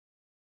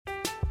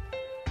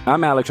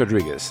I'm Alex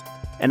Rodriguez.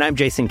 And I'm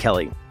Jason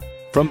Kelly.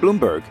 From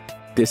Bloomberg,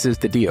 this is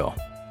The Deal.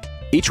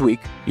 Each week,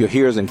 you'll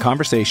hear us in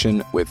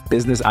conversation with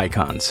business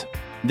icons.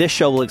 This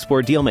show will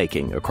explore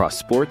deal-making across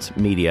sports,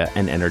 media,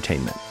 and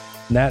entertainment.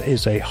 That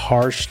is a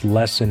harsh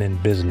lesson in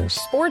business.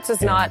 Sports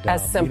is not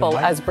as simple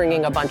as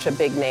bringing a bunch of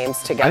big names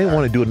together. I didn't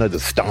want to do another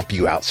stomp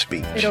you out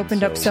speech. It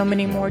opened up so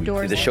many more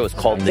doors. The show is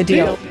called The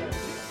Deal.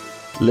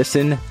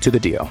 Listen to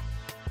The Deal.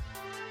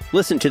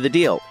 Listen to The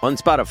Deal on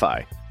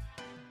Spotify.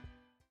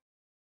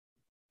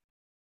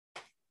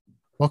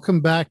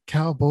 Welcome back,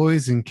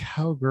 cowboys and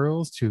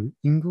cowgirls, to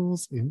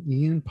Ingalls and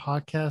Ian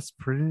podcast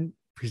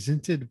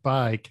presented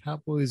by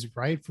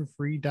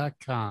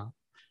CowboysRideForFree.com.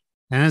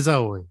 And as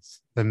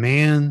always, the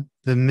man,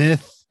 the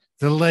myth,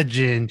 the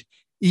legend,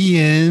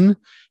 Ian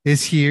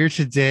is here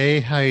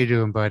today. How you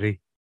doing,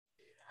 buddy?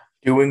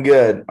 Doing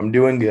good. I'm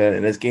doing good.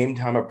 And as game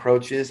time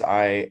approaches,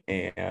 I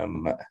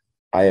am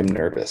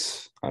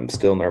nervous. I'm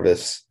still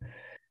nervous.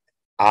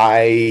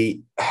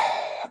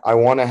 I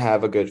want to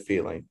have a good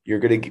feeling. You're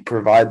going to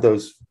provide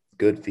those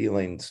good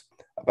feelings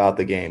about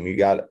the game.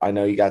 I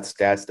know you got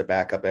stats to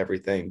back up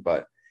everything,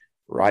 but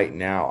right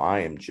now I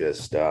am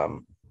just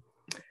I'm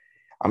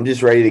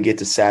just ready to get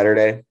to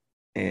Saturday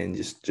and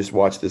just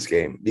watch this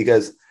game,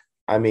 because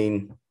I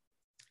mean,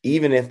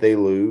 even if they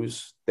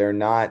lose, they're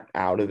not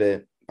out of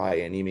it by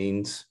any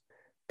means,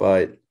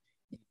 but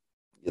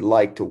you'd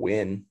like to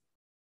win.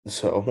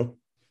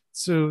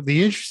 So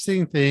the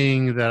interesting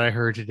thing that I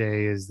heard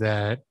today is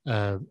that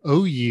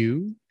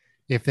OU,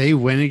 if they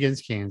win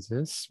against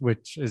Kansas,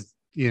 which is,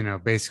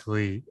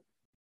 basically,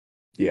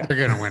 yeah, they're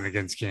going to win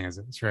against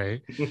Kansas,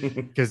 right?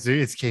 Because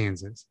it's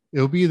Kansas.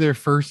 It'll be their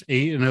first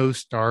 8-0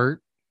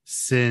 start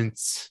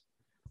since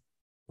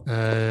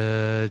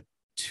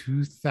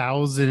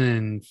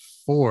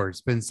 2004.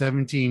 It's been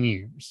 17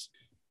 years.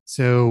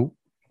 So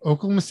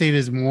Oklahoma State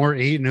has more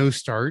 8-0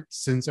 starts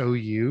since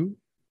OU,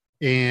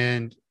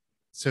 and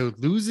so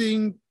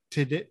losing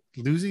to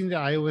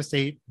Iowa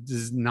State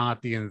is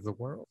not the end of the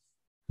world,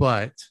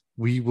 but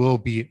we will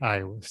beat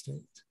Iowa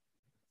State.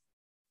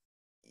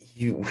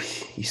 You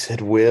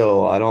said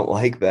will. I don't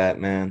like that,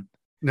 man.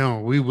 No,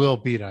 we will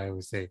beat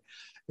Iowa State.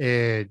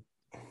 And,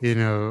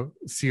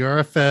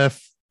 CRFF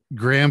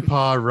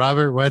grandpa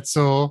Robert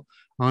Wetzel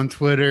on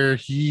Twitter,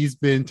 he's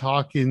been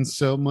talking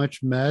so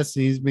much mess.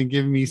 He's been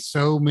giving me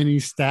so many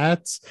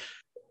stats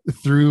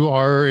through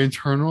our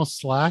internal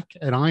Slack,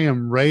 and I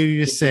am ready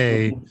to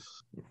say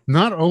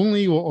not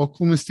only will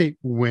Oklahoma State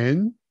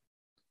win,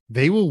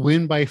 they will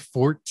win by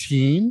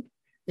 14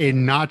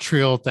 and not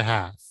trail at the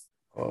half.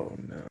 Oh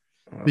no.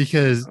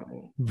 Because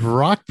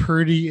Brock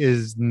Purdy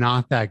is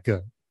not that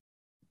good.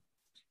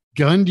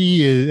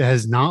 Gundy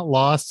has not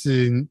lost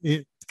in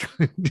it.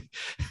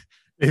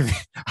 I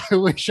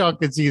wish y'all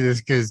could see this,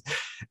 because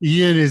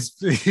Ian is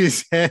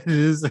his head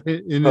is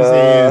in his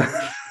hand,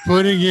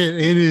 putting it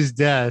in his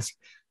desk.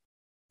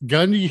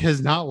 Gundy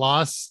has not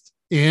lost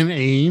in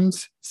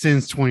Ames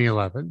since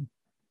 2011.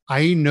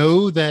 I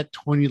know that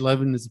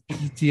 2011 is a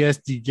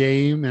PTSD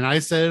game, and I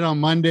said it on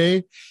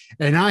Monday,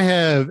 and I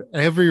have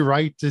every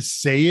right to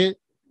say it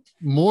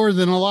more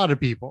than a lot of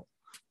people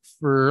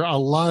for a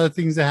lot of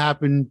things that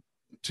happened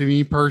to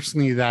me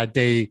personally that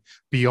day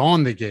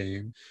beyond the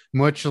game,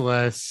 much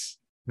less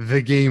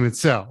the game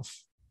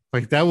itself.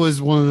 Like, that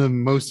was one of the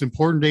most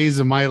important days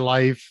of my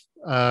life,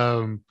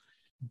 that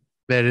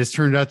has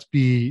turned out to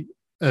be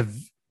a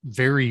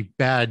very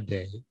bad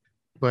day,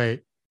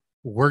 but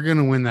we're going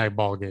to win that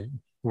ball game.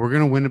 We're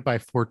going to win it by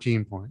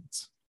 14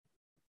 points.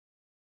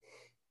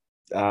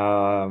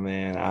 Oh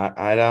man,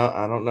 I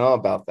don't know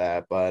about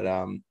that, but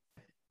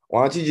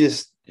why don't you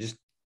just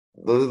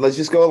let's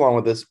just go along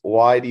with this.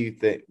 Why do you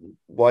think,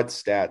 what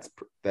stats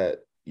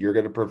that you're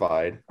going to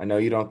provide? I know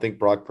you don't think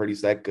Brock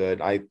Purdy's that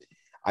good. I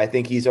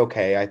think he's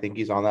okay. I think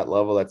he's on that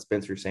level that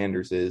Spencer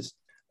Sanders is,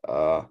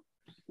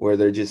 where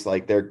they're just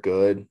like, they're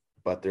good,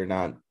 but they're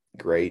not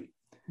great.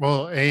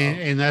 Well,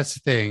 and that's the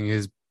thing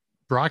is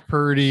Brock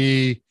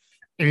Purdy.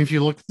 And if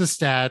you look at the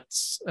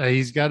stats,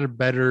 he's got a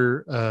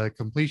better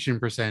completion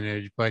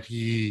percentage, but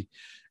in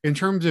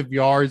terms of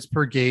yards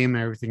per game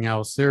and everything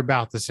else, they're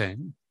about the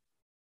same.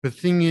 The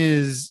thing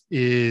is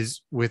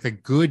with a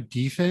good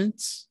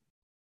defense,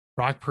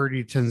 Brock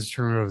Purdy tends to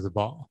turn over the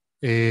ball.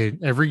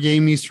 And every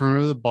game he's turned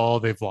over the ball,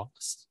 they've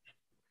lost.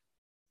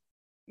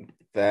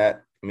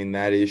 That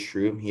is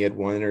true. He had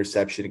one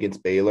interception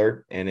against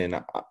Baylor,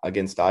 and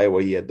against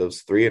Iowa, he had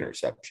those 3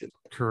 interceptions.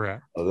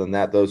 Correct. Other than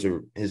that, those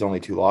are his only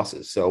 2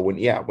 losses. So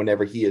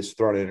whenever he has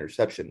thrown an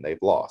interception,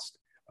 they've lost,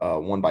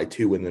 1 by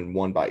 2 and then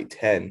 1 by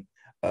 10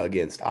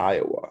 against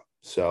Iowa.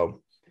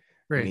 So,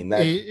 right.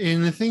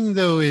 And the thing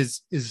though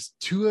is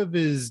 2 of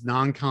his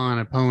non-con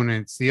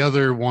opponents, the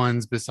other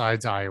ones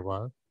besides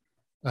Iowa,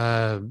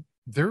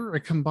 they're a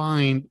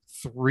combined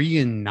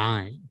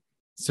 3-9.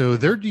 So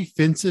their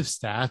defensive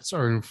stats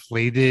are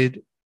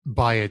inflated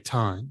by a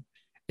ton.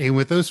 And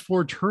with those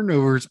 4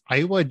 turnovers,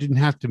 Iowa didn't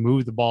have to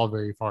move the ball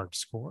very far to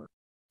score.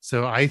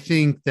 So I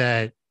think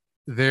that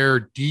their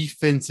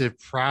defensive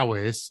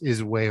prowess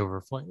is way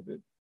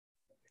overflated.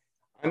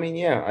 I mean,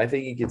 yeah, I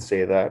think you could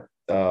say that.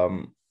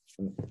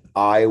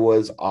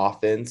 Iowa's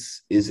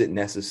offense isn't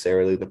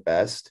necessarily the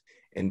best,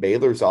 and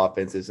Baylor's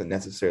offense isn't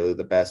necessarily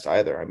the best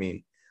either. I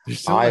mean, they're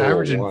still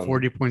averaging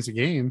 40 points a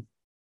game.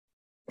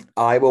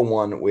 Iowa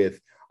won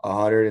with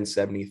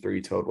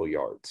 173 total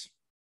yards,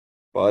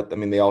 but I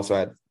mean, Iowa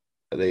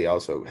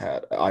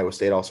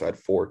State also had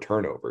 4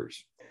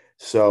 turnovers.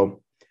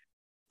 So,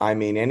 I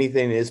mean,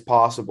 anything is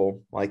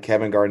possible, like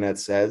Kevin Garnett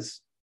says,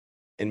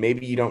 and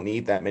maybe you don't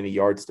need that many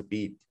yards to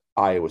beat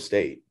Iowa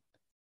State.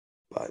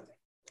 But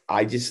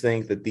I just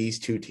think that these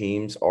two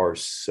teams are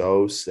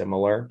so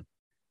similar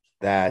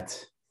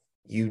that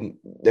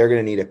they're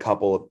going to need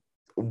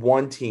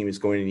one team is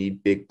going to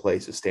need big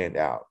plays to stand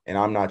out. And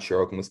I'm not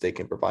sure Oklahoma State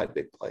can provide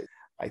big plays.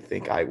 I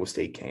think Iowa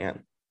State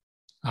can.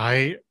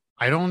 I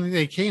don't think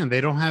they can.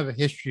 They don't have a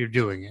history of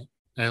doing it,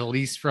 at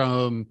least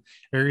from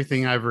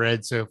everything I've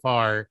read so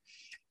far.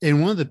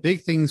 And one of the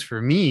big things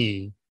for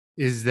me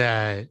is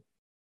that,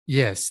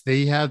 yes,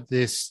 they have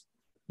this,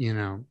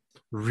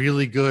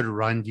 really good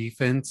run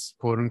defense,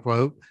 quote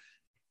unquote.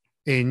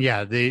 And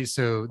yeah, they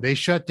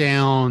shut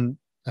down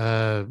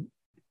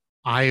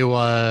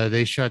Iowa,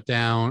 they shut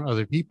down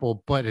other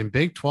people, but in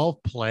Big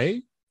 12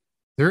 play,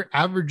 they're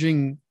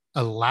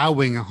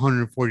allowing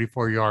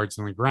 144 yards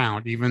on the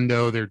ground, even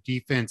though their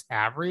defense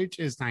average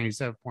is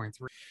 97.3.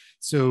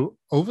 So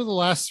over the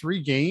last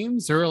 3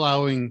 games, they're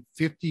allowing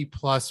 50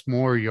 plus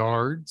more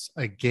yards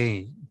a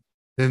game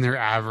than their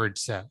average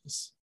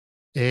says.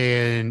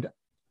 And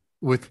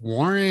with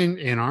Warren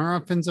and our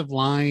offensive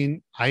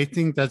line, I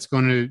think Warren's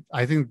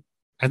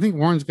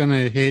going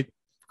to hit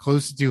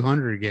close to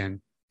 200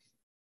 again.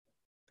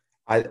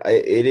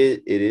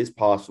 It is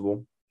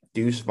possible.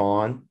 Deuce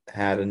Vaughn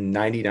had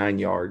 99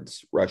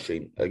 yards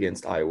rushing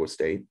against Iowa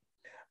State.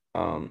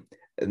 And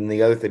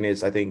the other thing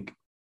is, I think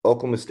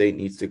Oklahoma State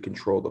needs to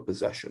control the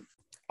possession.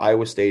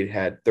 Iowa State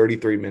had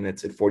 33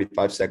 minutes and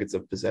 45 seconds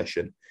of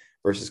possession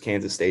versus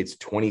Kansas State's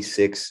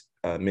 26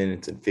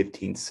 minutes and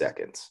 15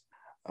 seconds.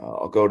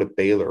 I'll go to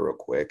Baylor real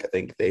quick. I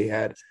think they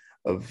had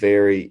a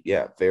very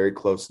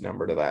close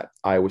number to that.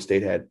 Iowa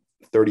State had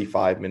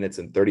 35 minutes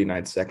and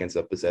 39 seconds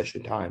of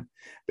possession time.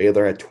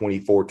 Baylor had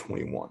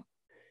 24-21.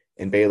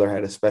 And Baylor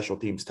had a special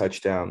teams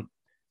touchdown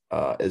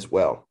as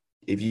well.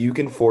 If you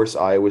can force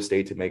Iowa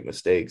State to make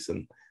mistakes,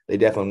 and they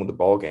definitely won the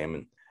ball game.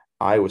 And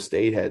Iowa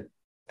State had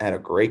a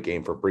great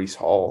game for Breece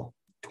Hall,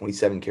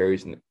 27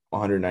 carries and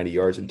 190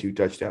 yards and 2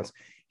 touchdowns.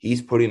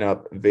 He's putting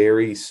up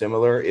very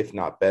similar, if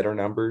not better,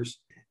 numbers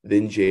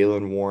than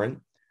Jaylen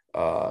Warren.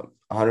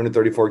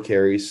 134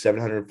 carries,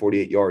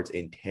 748 yards,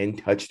 and 10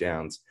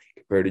 touchdowns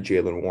compared to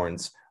Jaylen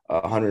Warren's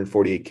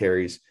 148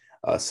 carries,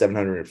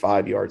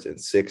 705 yards, and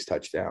 6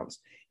 touchdowns.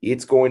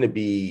 It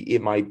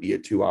might be a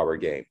 2-hour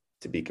game,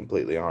 to be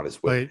completely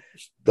honest with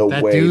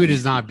that dude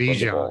is not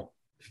Bijan.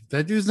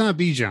 That dude's not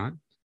Bijan.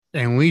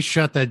 And we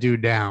shut that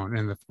dude down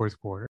in the fourth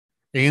quarter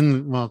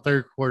and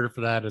third quarter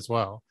for that as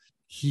well.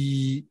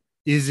 He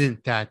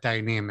isn't that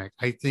dynamic.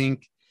 I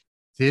think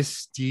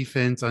this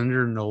defense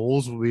under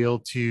Knowles will be able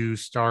to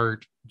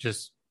start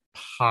just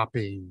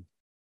popping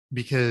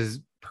because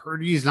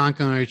Purdy is not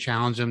going to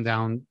challenge them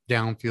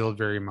downfield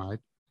very much.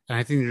 And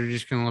I think they're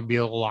just going to be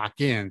able to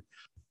lock in.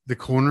 The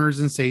corners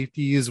and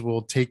safeties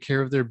will take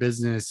care of their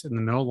business, and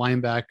the middle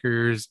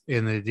linebackers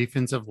and the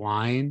defensive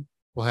line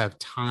will have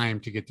time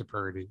to get to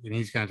Purdy, and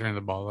he's going to turn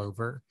the ball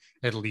over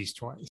at least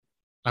twice.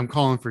 I'm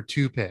calling for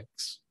 2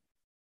 picks.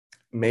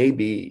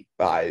 Maybe.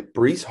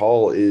 Breece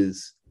Hall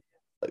is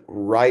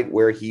right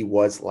where he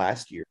was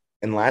last year.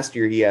 And last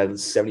year he had a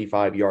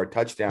 75-yard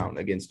touchdown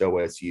against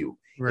OSU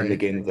in the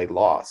game that they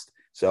lost.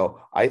 So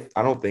I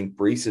don't think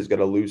Breece is going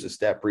to lose a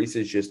step. Breece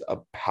is just a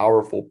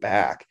powerful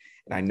back.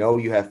 And I know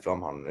you have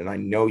film on him, and I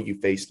know you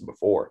faced him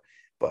before,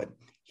 but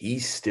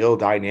he's still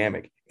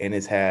dynamic and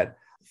has had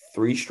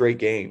 3 straight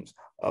games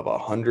of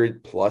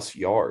 100-plus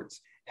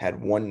yards,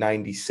 had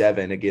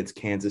 197 against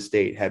Kansas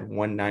State, had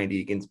 190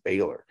 against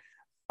Baylor.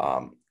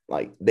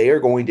 They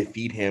are going to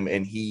feed him,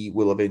 and he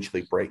will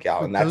eventually break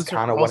out. And that's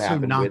kind of what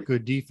happened not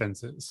good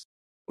defenses.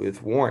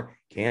 With Warren.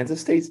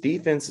 Kansas State's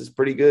defense is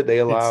pretty good. They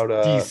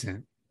allowed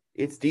decent.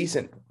 It's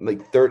decent.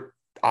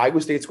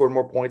 Iowa State scored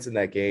more points in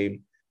that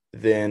game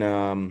than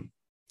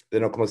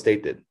Oklahoma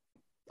State did.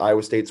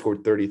 Iowa State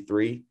scored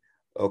 33.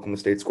 Oklahoma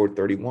State scored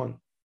 31.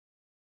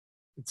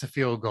 It's a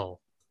field goal.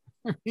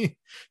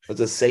 It's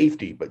a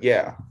safety, but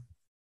yeah.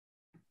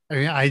 I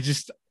mean,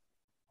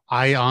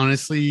 I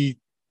honestly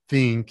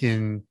think,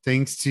 and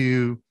thanks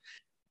to,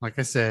 like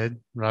I said,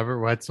 Robert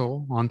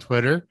Wetzel on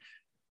Twitter,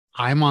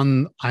 I'm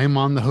on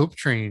the hope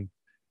train.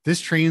 This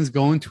train's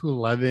going to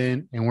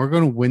 11, and we're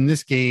going to win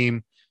this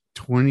game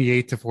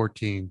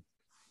 28-14.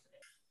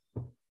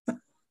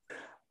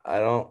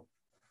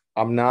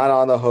 I'm not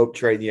on the hope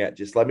train yet.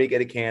 Just let me get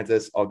to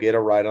Kansas. I'll get a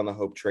ride on the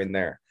hope train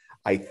there.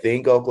 I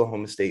think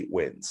Oklahoma State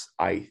wins.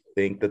 I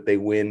think that they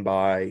win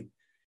by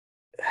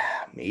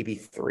maybe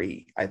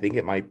 3. I think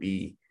it might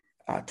be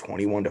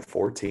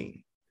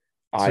 21-14.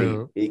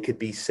 It could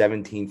be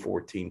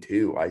 17-14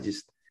 too.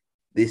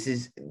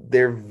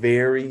 They're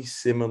very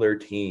similar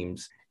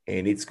teams,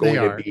 and it's going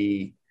to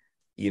be,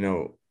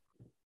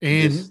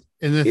 And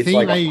the it's thing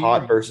like a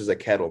pot versus a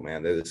kettle,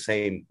 man. They're the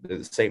same. They're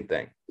the same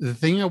thing. The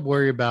thing I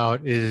worry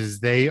about is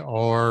they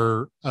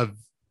are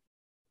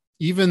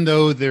even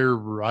though their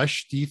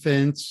rush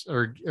defense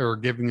are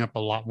giving up a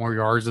lot more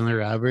yards than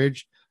their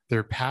average,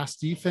 their pass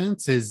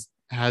defense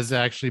has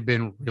actually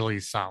been really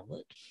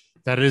solid.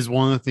 That is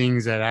one of the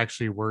things that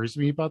actually worries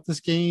me about this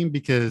game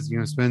because,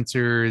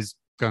 Spencer is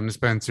going to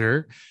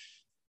Spencer.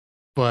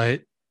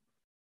 But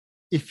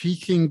if he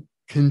can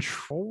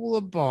control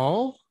the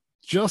ball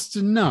just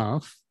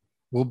enough,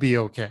 we'll be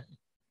okay.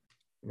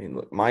 I mean,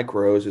 look, Mike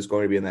Rose is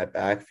going to be in that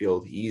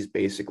backfield. He's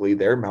basically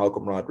their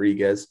Malcolm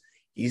Rodriguez.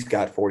 He's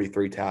got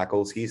 43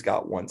 tackles. He's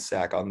got 1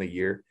 sack on the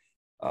year.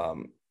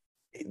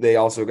 They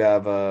also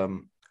have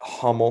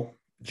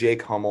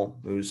Jake Hummel,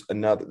 who's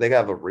another. They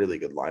have a really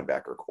good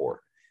linebacker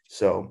core.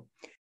 So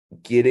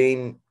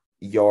getting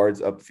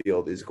yards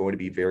upfield is going to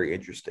be very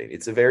interesting.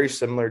 It's a very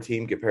similar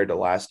team compared to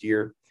last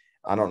year.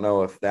 I don't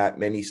know if that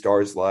many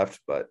stars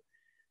left, but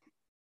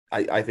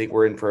I think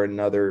we're in for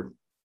another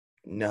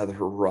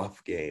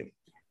rough game.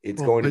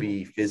 It's going to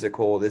be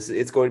physical.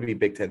 It's going to be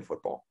Big Ten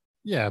football.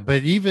 Yeah,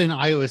 but even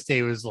Iowa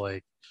State was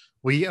like,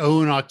 we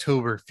own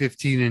October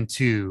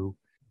 15-2.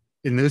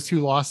 In those 2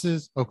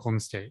 losses,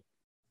 Oklahoma State.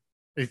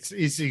 It's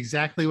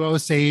exactly what I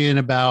was saying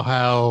about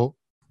how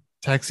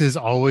Texas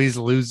always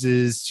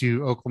loses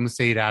to Oklahoma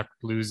State after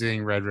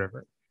losing Red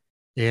River.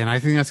 And I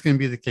think that's going to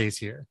be the case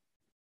here.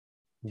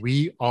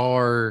 We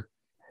are,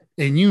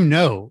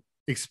 and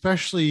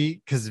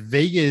especially because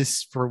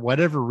Vegas, for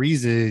whatever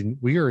reason,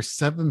 we are a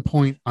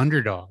 7-point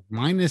underdog,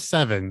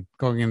 -7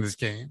 going in this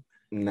game.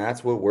 And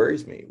that's what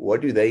worries me.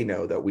 What do they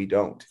know that we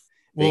don't?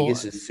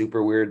 Vegas is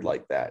super weird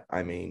like that.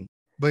 I mean,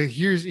 but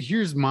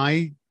here's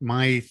my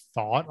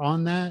thought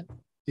on that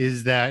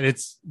is that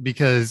it's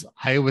because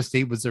Iowa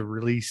State was a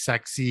really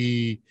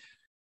sexy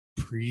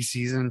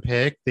preseason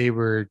pick. They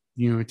were,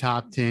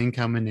 top 10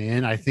 coming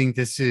in. I think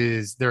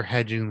they're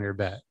hedging their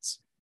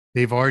bets.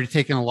 They've already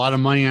taken a lot of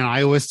money on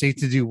Iowa State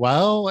to do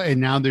well, and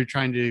now they're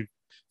trying to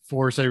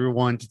force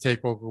everyone to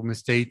take Oklahoma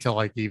State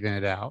to even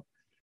it out.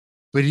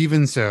 But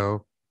even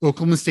so,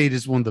 Oklahoma State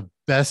is one of the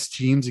best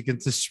teams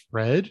against the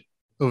spread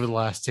over the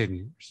last 10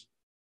 years.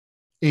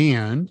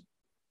 And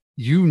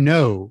Jim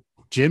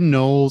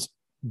Knowles,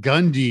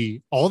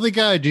 Gundy, all they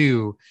got to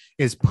do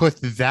is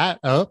put that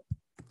up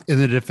in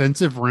the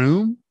defensive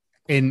room,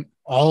 and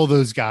all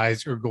those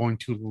guys are going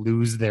to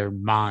lose their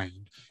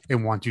mind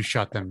and want to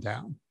shut them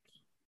down.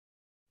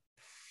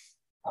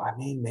 I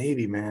mean,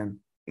 maybe, man.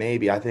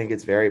 Maybe. I think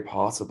it's very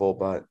possible,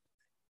 but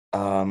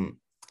I'm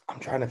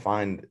trying to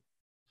find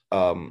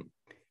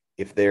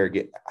if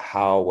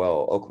how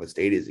well Oklahoma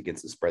State is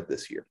against the spread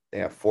this year. They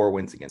have 4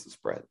 wins against the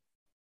spread.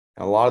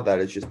 And a lot of that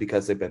is just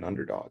because they've been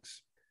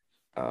underdogs.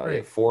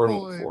 Right.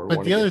 4.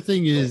 But the other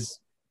thing is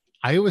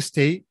Iowa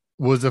State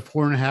was a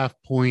 4.5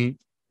 point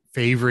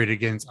favorite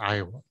against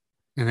Iowa,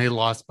 and they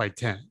lost by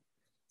 10.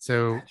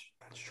 So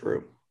that's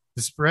true.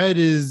 The spread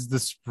is the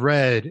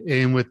spread.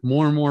 And with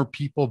more and more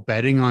people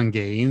betting on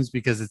games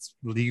because it's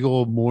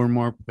legal more and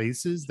more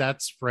places,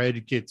 that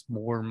spread gets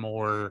more and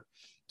more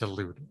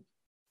diluted.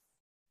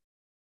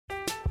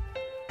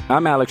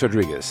 I'm Alex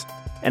Rodriguez.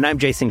 And I'm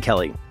Jason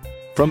Kelly.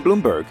 From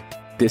Bloomberg,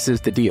 this is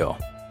The Deal.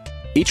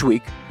 Each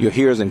week, you'll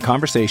hear us in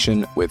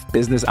conversation with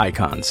business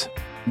icons.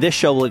 This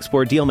show will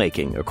explore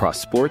deal-making across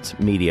sports,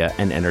 media,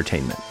 and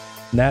entertainment.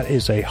 That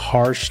is a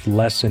harsh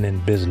lesson in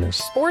business.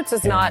 Sports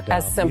is not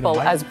as simple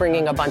as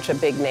bringing a bunch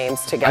of big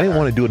names together. I didn't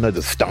want to do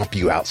another stomp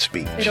you out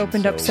speech. It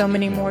opened up so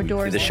many more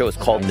doors. The show is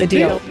called The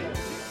Deal.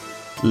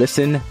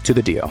 Listen to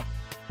The Deal.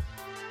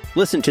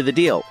 Listen to The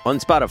Deal on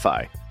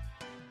Spotify.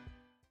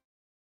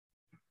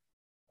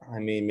 I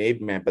mean,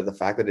 maybe, man, but the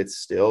fact that it's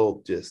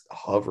still just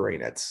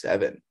hovering at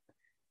 7,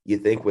 you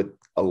think with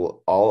a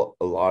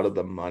lot of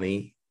the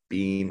money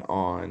being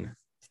on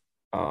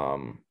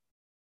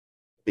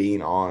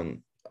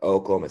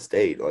Oklahoma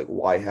State, like,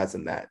 why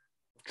hasn't that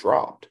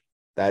dropped?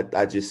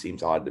 That just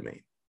seems odd to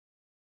me.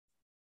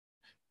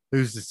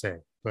 Who's to say?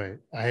 But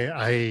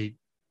I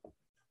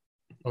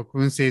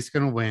Oklahoma State's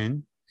going to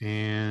win,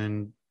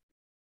 and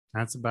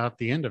that's about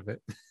the end of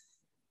it.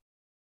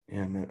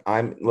 Yeah,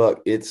 man.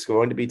 Look, it's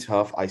going to be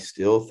tough. I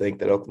still think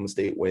that Oklahoma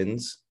State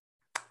wins,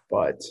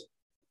 but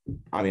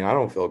I mean, I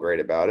don't feel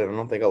great about it. I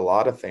don't think a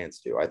lot of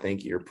fans do. I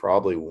think you're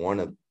probably one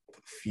of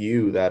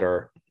few that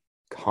are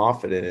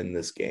confident in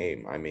this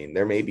game. I mean,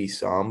 there may be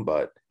some,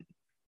 but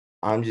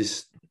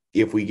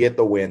if they get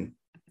the win,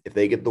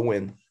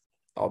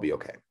 I'll be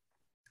okay.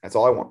 That's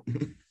all I want.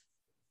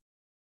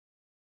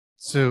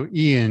 So,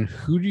 Ian,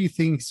 who do you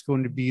think is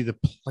going to be the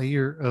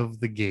player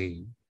of the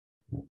game?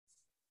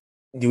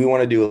 Do we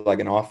want to do like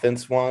an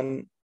offense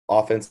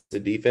to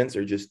defense,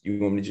 or just you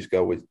want me to just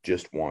go with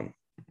just one?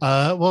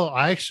 Well,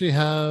 I actually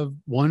have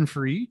one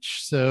for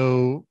each.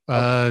 So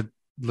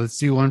let's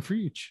do one for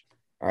each.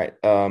 All right.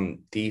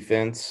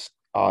 Defense,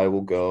 I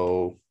will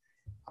go.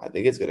 I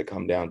think it's going to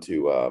come down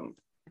to I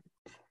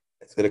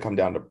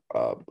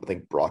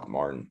think Brock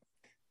Martin.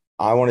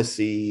 I want to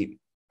see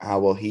how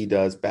well he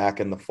does back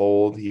in the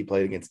fold. He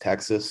played against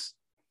Texas.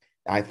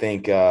 I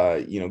think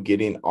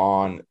getting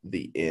on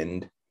the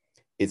end,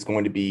 it's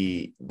going to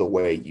be the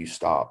way you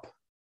stop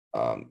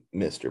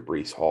Mr.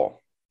 Brees Hall.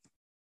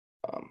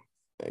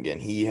 Again,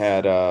 he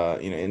had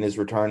in his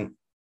return,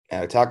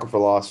 had a tackle for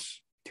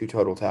loss, 2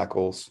 total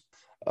tackles,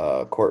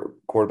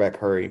 quarterback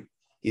hurry.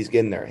 He's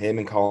getting there. Him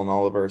and Colin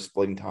Oliver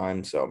splitting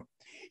time. So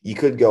you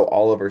could go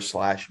Oliver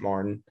 /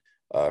 Martin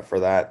for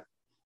that.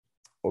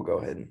 We'll go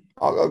ahead and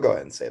I'll go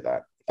ahead and say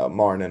that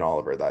Martin and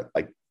Oliver, that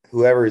like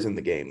whoever is in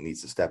the game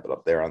needs to step it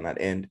up there on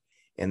that end.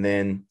 And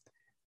then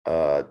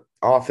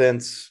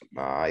offense,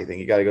 I think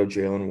you got to go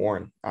Jaylen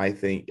Warren. I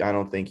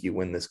don't think you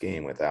win this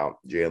game without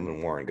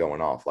Jaylen Warren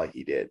going off like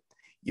he did.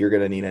 You're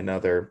going to need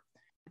another.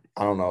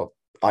 I don't know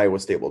if Iowa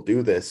State will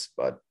do this,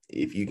 but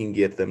if you can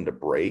get them to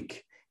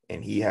break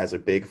and he has a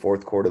big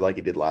fourth quarter like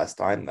he did last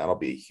time, that'll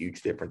be a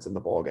huge difference in the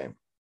ball game.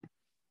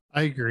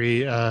 I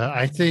agree.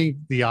 I think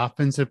the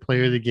offensive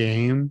player of the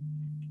game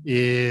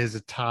is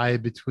a tie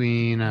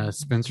between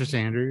Spencer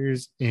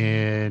Sanders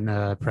and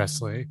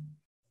Presley.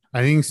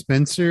 I think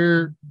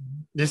Spencer,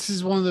 this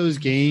is one of those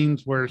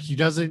games where he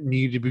doesn't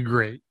need to be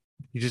great.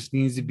 He just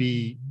needs to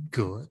be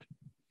good.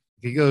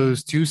 He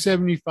goes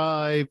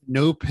 275,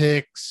 no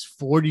picks,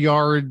 40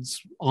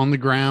 yards on the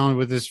ground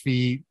with his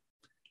feet.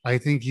 I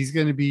think he's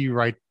going to be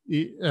right.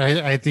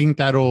 I think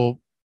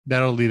that'll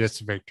lead us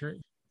to victory,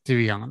 to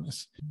be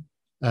honest.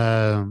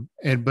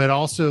 But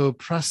also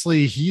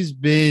Presley, he's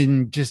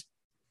been just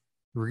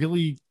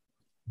really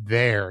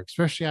there,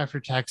 especially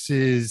after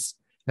Texas.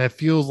 That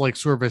feels like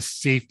sort of a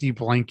safety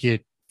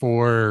blanket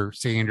for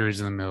Sanders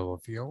in the middle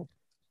of the field.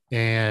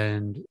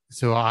 And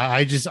so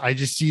I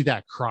just see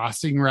that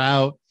crossing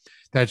route,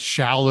 that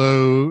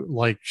shallow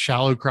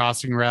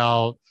crossing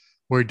route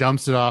where he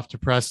dumps it off to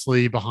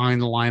Presley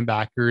behind the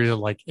linebacker at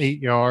like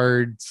 8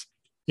 yards.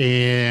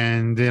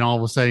 And then all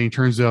of a sudden he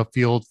turns it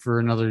upfield for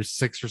another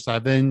 6 or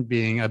 7,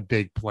 being a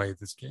big play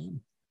this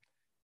game.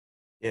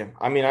 Yeah,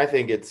 I mean, I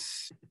think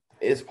it's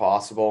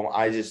possible.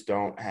 I just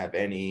don't have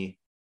any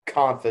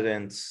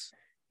confidence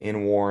in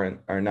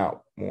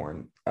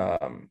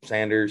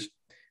Sanders.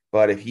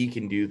 But if he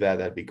can do that,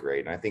 that'd be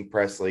great. And I think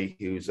Presley,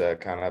 who's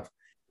kind of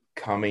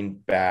coming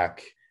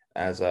back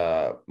as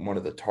one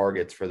of the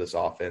targets for this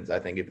offense, I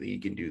think if he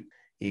can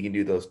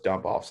do those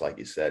dump offs, like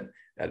you said,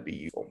 that'd be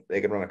useful. They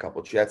can run a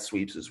couple jet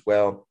sweeps as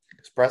well,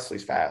 because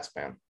Presley's fast,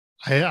 man.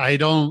 I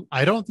don't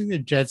think the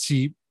jet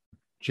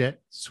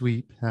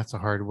sweep, that's a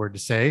hard word to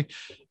say,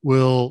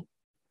 will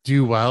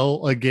do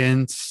well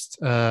against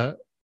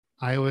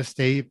Iowa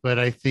State, but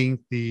I think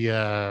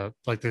the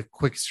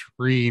quick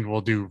screen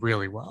will do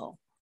really well,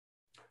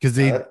 because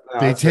they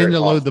tend to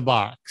load the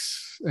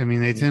box. I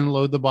mean, they tend to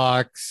load the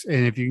box,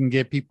 and if you can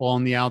get people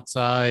on the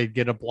outside,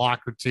 get a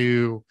block or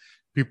two,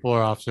 people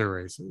are off to the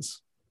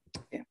races.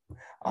 Yeah,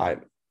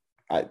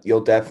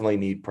 you'll definitely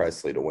need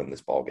Presley to win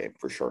this ball game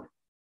for sure.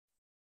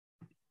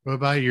 What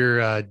about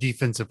your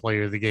defensive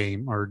player of the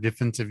game or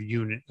defensive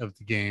unit of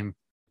the game?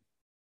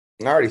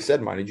 I already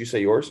said mine. Did you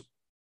say yours?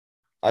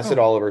 I said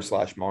Oliver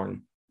 /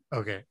 Martin.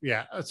 Okay.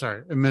 Yeah.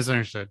 Sorry. I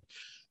misunderstood.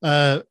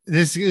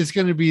 This is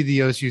going to be the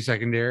OSU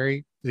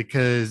secondary,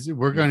 because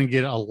we're going to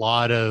get a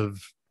lot of,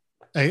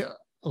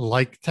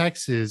 like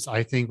Texas,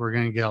 I think we're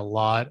going to get a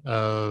lot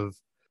of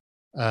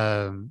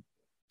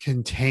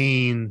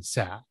contain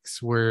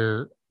sacks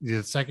where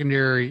the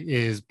secondary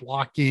is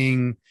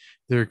blocking,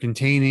 they're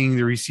containing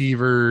the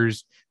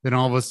receivers, then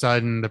all of a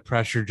sudden the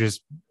pressure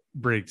just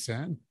breaks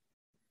in.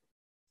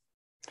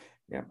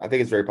 Yeah, I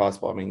think it's very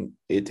possible. I mean,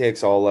 it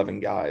takes all 11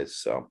 guys.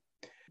 So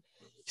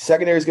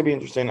secondary is going to be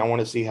interesting. I want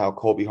to see how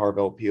Colby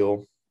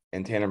Harvell-Peel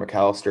and Tanner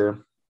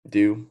McAllister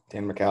do.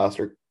 Tanner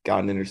McAllister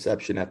got an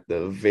interception at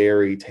the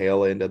very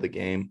tail end of the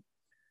game.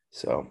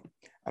 So,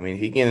 I mean,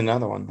 if he can get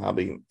another one, that'll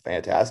be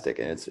fantastic.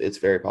 And it's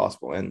very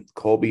possible. And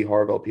Colby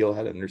Harvell-Peel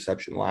had an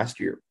interception last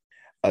year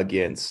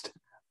against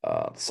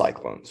the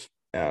Cyclones.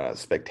 A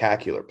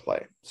spectacular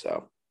play.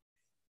 So,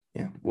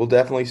 yeah, we'll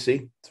definitely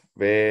see. It's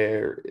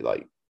very,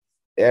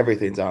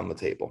 everything's on the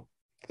table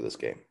for this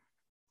game.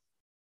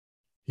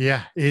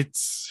 Yeah,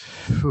 it's.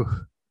 I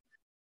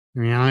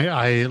mean,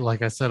 I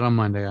like I said on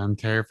Monday, I'm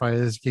terrified of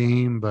this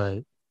game, but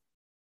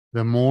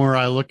the more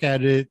I look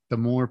at it, the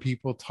more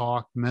people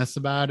talk mess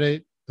about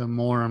it, the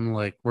more I'm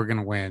like, we're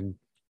gonna win,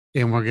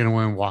 and we're gonna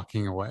win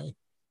walking away.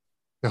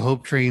 The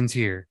hope train's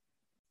here.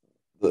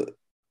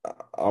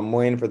 I'm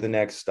waiting for the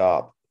next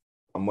stop.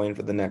 Because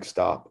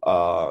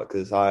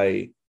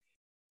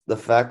the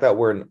fact that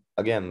we're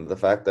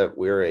that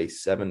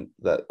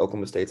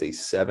Oklahoma State's a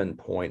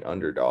 7-point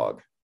underdog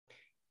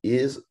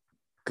is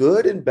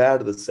good and bad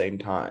at the same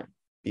time,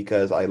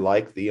 because I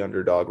like the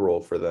underdog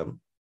role for them,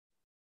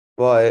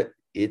 but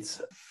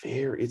it's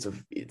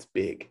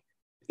big.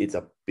 It's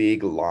a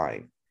big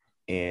line.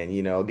 And,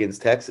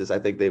 against Texas, I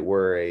think they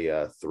were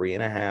a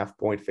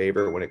 3.5-point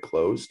favorite when it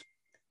closed.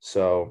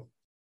 So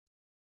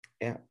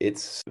yeah,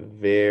 it's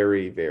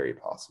very, very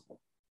possible.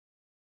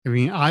 I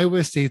mean,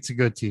 Iowa State's a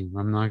good team.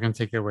 I'm not going to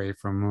take it away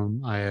from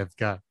them. I have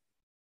got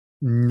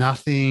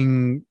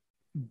nothing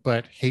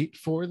but hate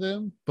for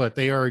them, but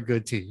they are a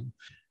good team.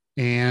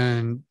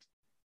 And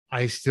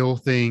I still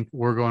think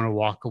we're going to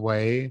walk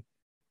away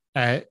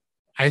at,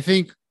 I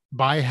think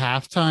by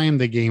halftime,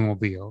 the game will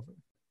be over.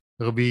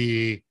 It'll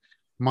be,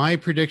 my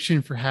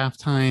prediction for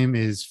halftime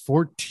is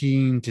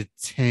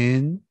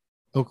 14-10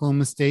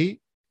 Oklahoma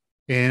State,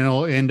 and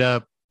it'll end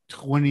up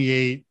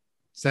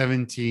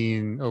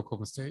 28-17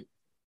 Oklahoma State.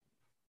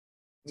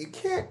 You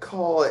can't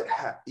call it.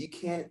 You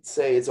can't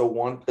say it's a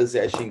one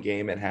possession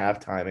game at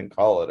halftime and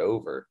call it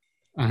over.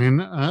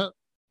 And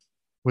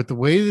with the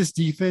way this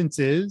defense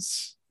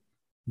is,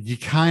 you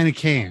kind of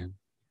can.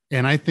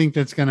 And I think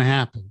that's going to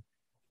happen.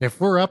 If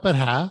we're up at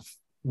half,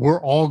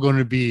 we're all going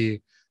to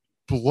be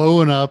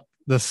blowing up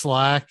the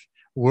Slack.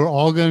 We're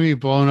all going to be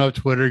blowing up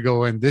Twitter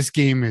going, this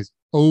game is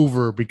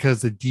over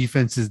because the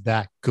defense is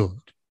that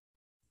good.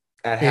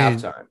 At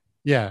halftime.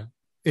 Yeah.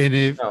 And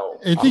if no,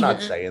 and I'm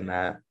not saying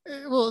that.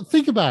 Well,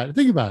 think about it.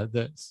 Think about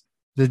this.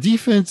 The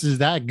defense is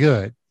that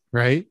good,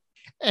 right?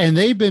 And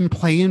they've been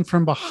playing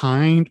from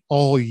behind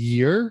all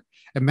year.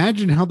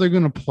 Imagine how they're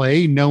going to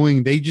play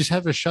knowing they just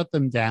have to shut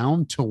them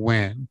down to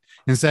win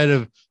instead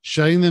of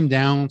shutting them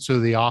down so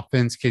the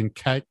offense can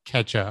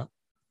catch up.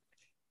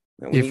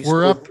 If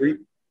we're up, when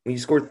you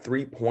scored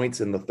 3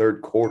 points in the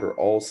third quarter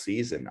all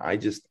season, I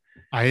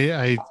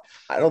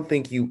don't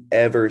think you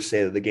ever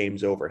say that the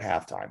game's over at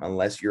halftime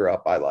unless you're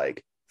up by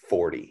like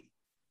 40.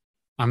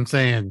 I'm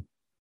saying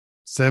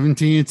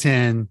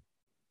 17-10.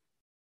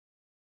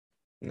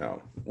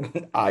 No,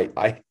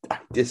 I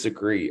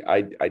disagree.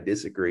 I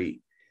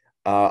disagree.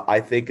 I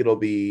think it'll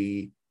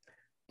be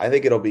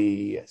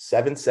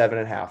 7-7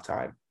 at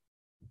halftime,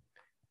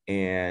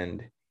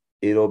 and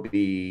it'll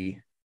be.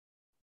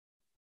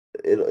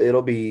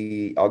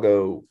 I'll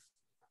go.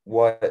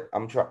 What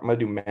I'm gonna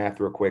do math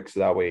real quick so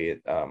that way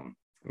it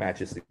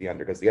matches the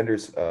under, because the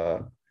under's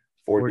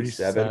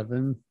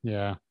 47.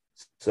 Yeah.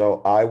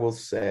 So I will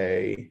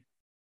say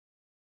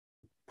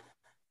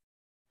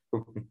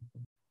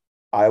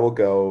I will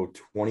go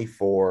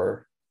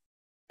 24.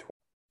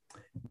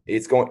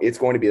 It's going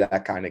to be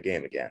that kind of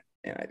game again,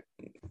 and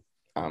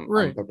I'm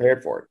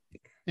prepared for it.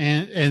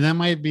 And that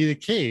might be the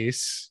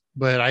case,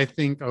 but I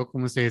think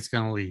Oklahoma State's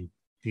going to lead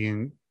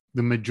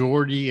the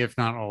majority, if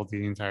not all,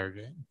 the entire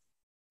game.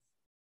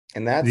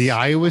 And that's the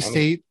Iowa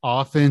State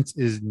offense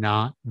is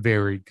not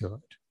very good.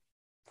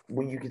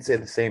 Well, you could say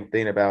the same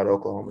thing about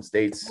Oklahoma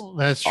State's. Well,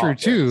 that's true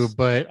too,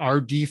 but our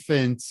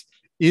defense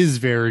is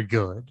very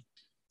good.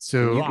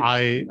 So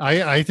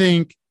I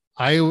think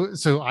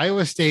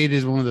Iowa State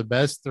is one of the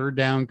best third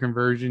down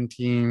conversion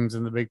teams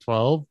in the Big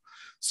 12.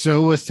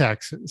 So was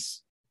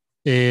Texas.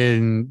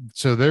 And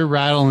so they're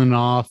rattling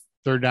off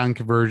third down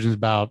conversions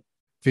about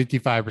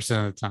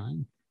 55% of the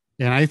time.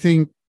 And I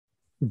think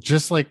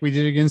just like we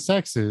did against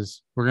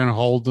Texas, we're going to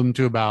hold them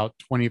to about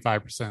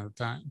 25% of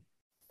the time.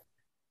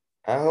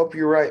 I hope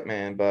you're right,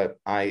 man. But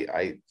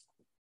I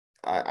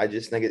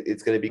just think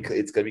it's going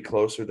to be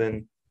closer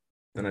than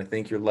I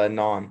think you're letting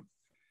on.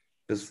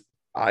 Because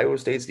Iowa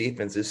State's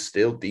defense is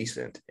still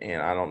decent,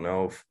 and I don't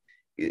know if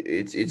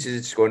it's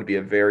just going to be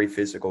a very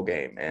physical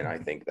game, and I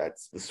think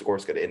that's the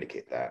score's going to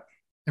indicate that.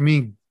 I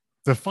mean,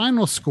 the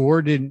final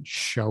score didn't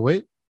show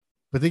it,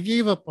 but they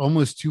gave up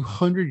almost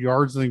 200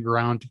 yards on the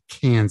ground to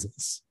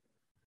Kansas.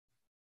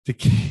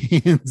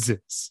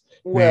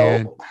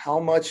 Well, how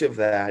much of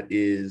that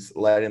is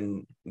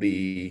letting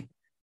the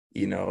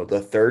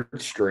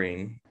third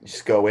string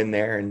just go in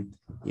there and,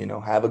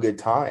 have a good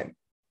time?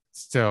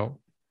 Still,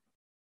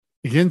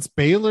 against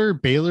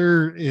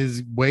Baylor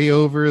is way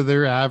over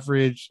their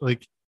average.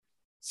 Like,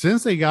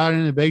 since they got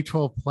into Big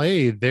 12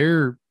 play,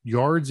 their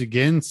yards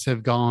against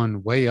have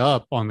gone way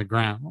up on the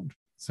ground.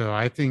 So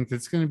I think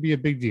that's going to be a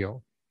big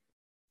deal.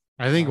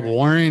 I think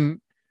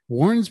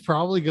Warren's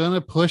probably going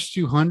to push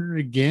 200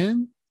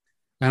 again.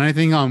 And I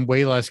think on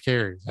way less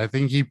carries. I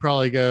think he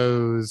probably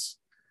goes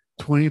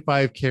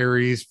 25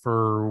 carries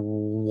for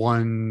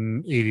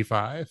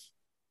 185.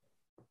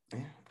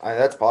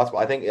 That's possible.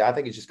 I think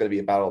it's just going to be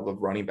a battle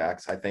of running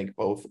backs. I think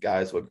both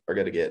guys are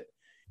going to get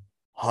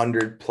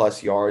 100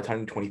 plus yards,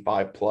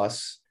 125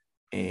 plus.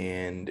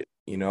 And,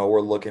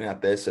 we're looking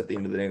at this at the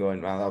end of the day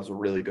going, wow, that was a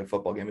really good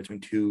football game between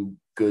two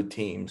good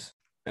teams.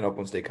 And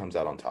Oklahoma State comes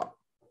out on top.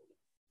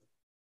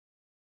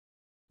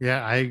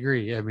 Yeah, I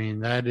agree. I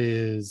mean,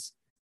 it's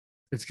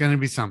going to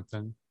be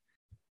something.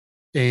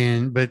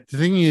 But the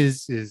thing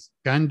is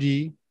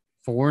Gundy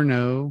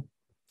 4-0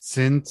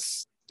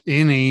 since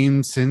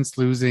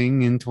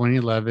losing in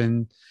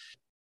 2011.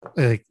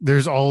 Like,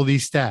 there's all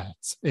these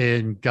stats,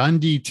 and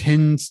Gundy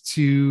tends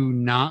to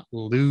not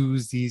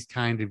lose these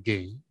kind of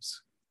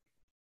games.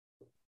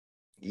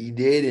 He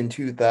did in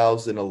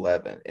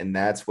 2011, and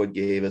that's what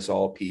gave us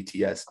all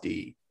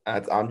PTSD.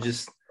 I'm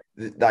just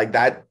like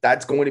that.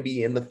 That's going to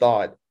be in the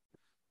thought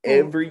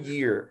every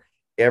year.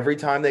 Every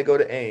time they go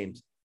to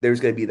Ames, there's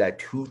going to be that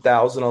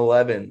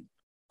 2011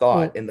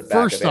 thought in the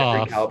back of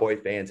every Cowboy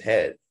fan's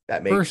head.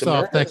 That makes first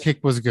off, that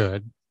kick was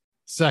good.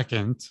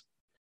 Second,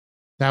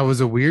 that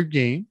was a weird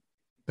game.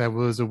 That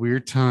was a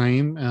weird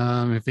time.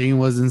 If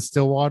anyone was in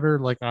Stillwater,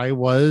 like I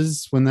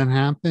was when that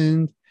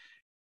happened,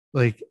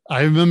 like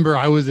I remember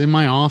I was in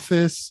my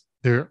office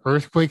the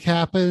earthquake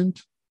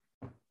happened,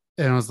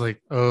 and I was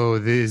like, "Oh,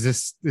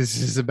 this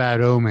is a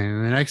bad omen."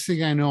 And the next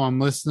thing I know, I'm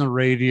listening to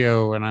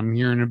radio and I'm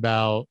hearing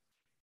about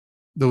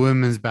the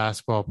women's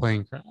basketball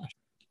plane crash,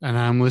 and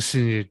I'm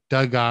listening to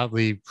Doug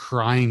Gottlieb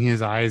crying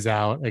his eyes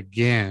out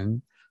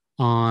again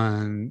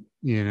on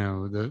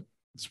the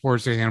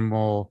Sports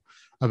Animal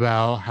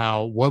about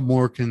how what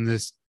more can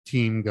this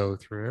team go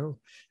through,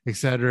 et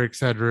cetera, et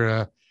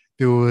cetera.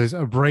 There was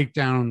a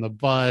breakdown on the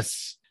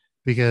bus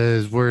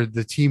because where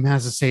the team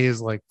has to stay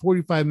is like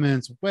 45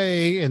 minutes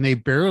away and they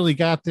barely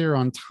got there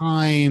on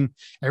time.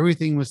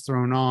 Everything was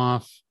thrown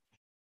off.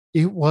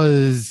 It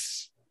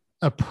was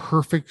a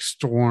perfect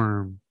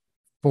storm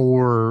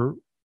for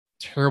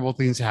terrible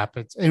things to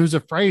happen. And it was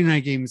a Friday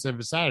night game instead of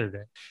a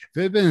Saturday. If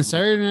it had been a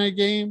Saturday night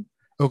game,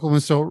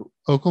 Oklahoma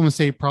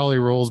State probably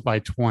rolls by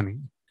 20.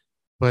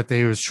 But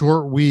they was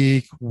short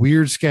week,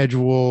 weird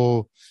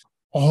schedule,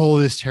 all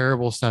this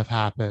terrible stuff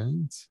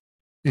happens.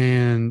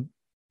 And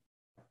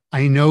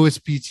I know it's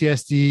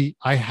PTSD.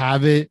 I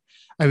have it.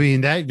 I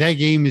mean, that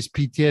game is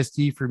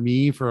PTSD for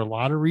me for a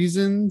lot of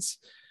reasons.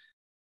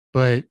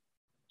 But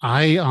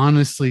I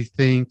honestly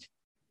think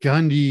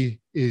Gundy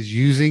is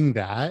using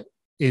that,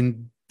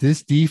 and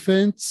this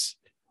defense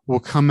will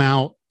come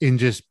out and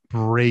just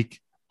break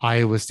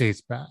Iowa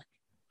State's back.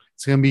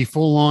 It's going to be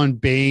full on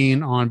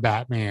Bane on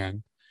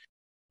Batman,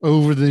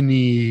 over the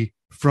knee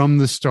from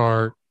the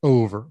start,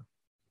 over.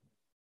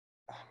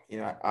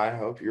 I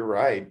hope you're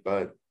right,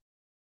 but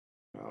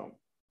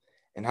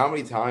and how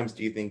many times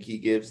do you think he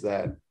gives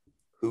that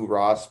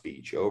hoorah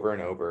speech over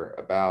and over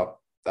about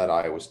that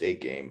Iowa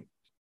State game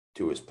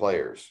to his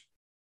players?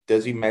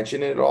 Does he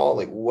mention it at all?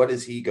 Like, what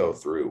does he go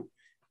through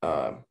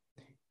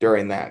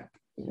during that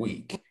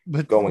week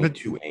going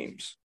to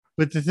Ames?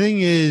 But the thing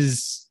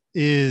is,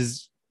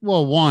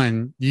 well,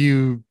 one,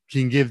 you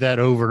can give that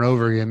over and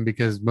over again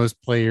because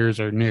most players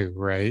are new,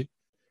 right?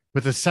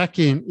 But the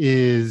second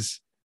is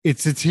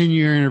it's a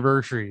 10-year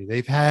anniversary.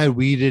 They've had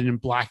Whedon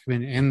and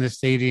Blackman in the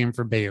stadium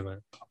for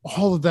Baylor.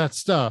 All of that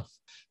stuff.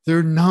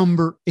 They're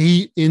number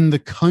 8 in the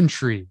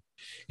country.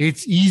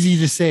 It's easy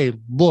to say,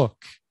 look,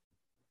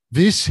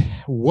 this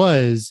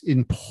was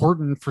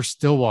important for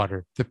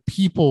Stillwater, the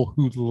people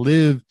who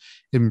live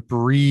and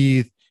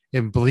breathe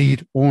and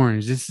bleed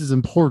orange. This is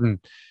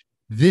important.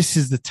 This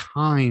is the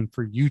time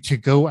for you to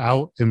go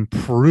out and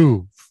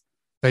prove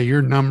that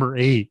you're number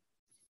 8.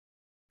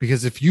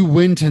 Because if you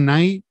win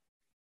tonight,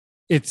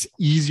 it's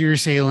easier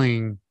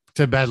sailing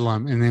to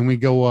Bedlam. And then we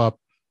go up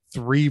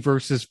 3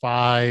 versus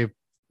 5,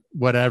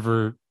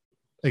 whatever,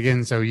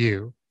 against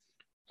OU.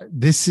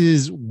 This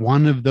is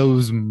one of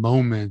those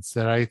moments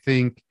that I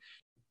think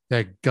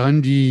that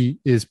Gundy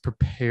is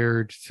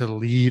prepared to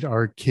lead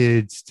our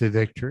kids to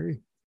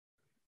victory.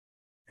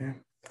 Yeah,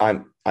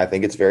 I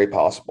think it's very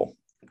possible.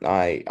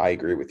 I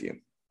agree with you.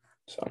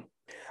 So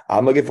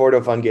I'm looking forward to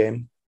a fun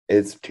game.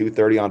 It's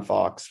 2:30 on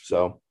Fox,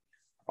 so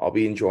I'll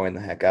be enjoying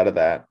the heck out of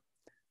that.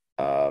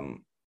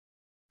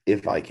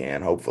 If I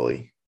can,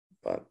 hopefully.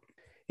 But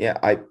yeah,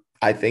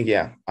 I think,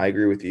 I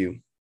agree with you.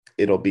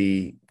 It'll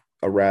be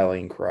a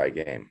rallying cry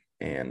game,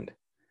 and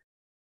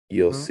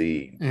you'll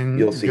see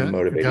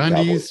motivated.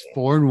 Gundy's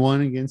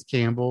 4-1 against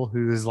Campbell,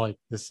 who is like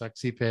the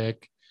sexy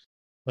pick.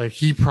 Like,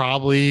 he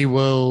probably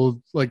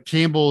will, like,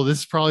 Campbell, this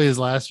is probably his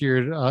last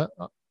year at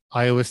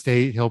Iowa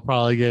State. He'll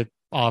probably get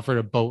offered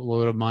a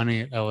boatload of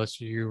money at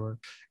LSU or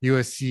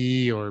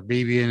USC or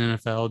maybe an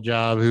NFL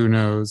job. Who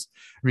knows?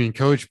 I mean,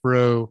 Coach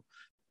Bro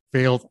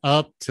failed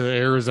up to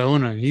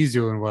Arizona and he's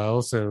doing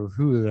well. So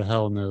who the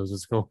hell knows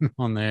what's going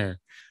on there?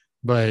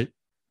 But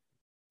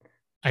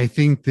I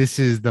think this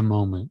is the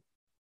moment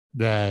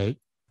that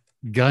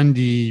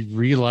Gundy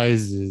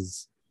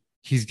realizes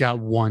he's got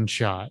one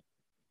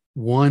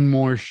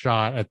more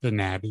shot at the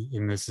Natty,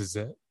 and this is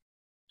it.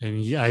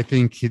 And I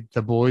think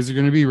the boys are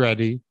going to be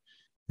ready.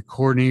 The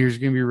coordinator's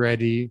going to be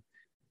ready.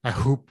 I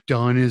hope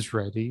Dunn is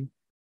ready.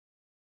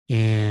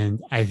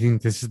 And I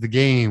think this is the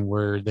game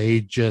where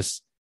they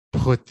just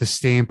put the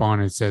stamp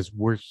on it, says,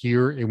 we're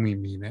here and we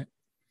mean it.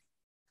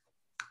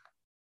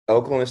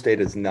 Oklahoma State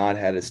has not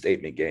had a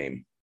statement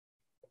game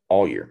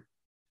all year.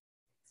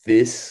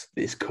 This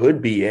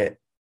could be it.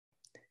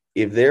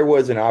 If there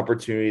was an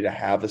opportunity to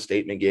have a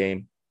statement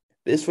game,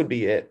 this would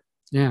be it.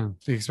 Yeah,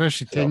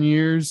 especially 10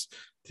 years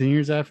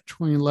after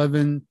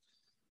 2011.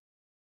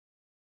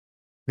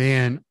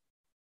 Man,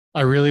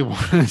 I really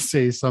want to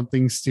say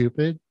something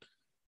stupid.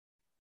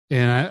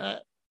 And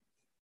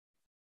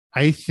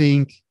I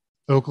think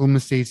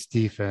Oklahoma State's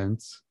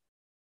defense,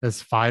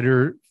 as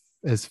fired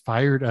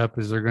up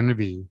as they're going to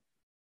be,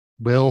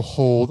 will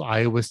hold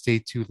Iowa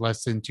State to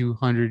less than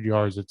 200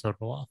 yards of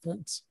total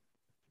offense.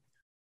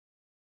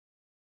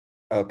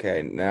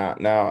 Okay, now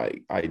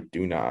I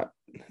do not.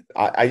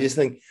 I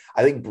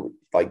think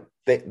like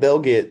they'll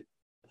get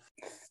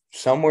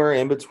somewhere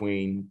in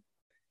between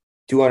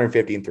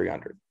 250 and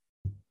 300.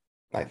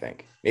 I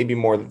think maybe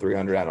more than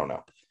 300. I don't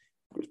know.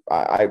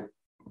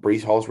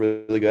 Breece Hall's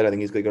really good. I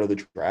think he's going to go to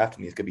the draft,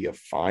 and he's going to be a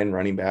fine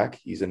running back.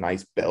 He's a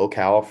nice bell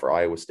cow for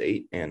Iowa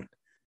State, and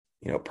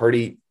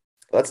Purdy.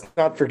 Let's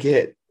not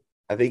forget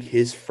I think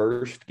his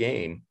first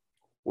game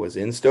was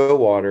in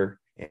Stillwater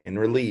in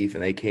relief,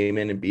 and they came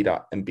in and beat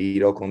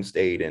Oklahoma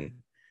State in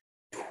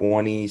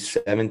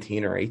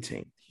 2017 or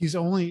 18. He's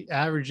only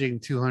averaging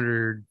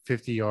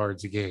 250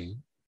 yards a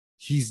game.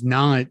 He's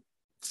not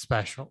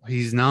special.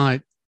 He's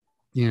not,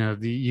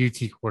 the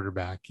UT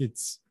quarterback.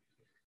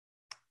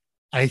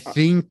 I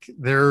think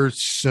they're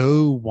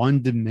so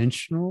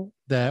one-dimensional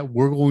that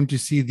we're going to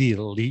see the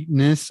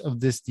eliteness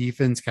of this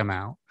defense come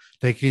out.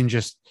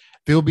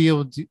 They'll be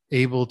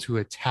able to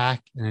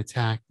attack and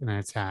attack and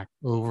attack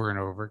over and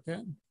over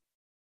again.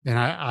 And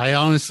I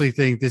honestly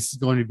think this is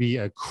going to be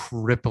a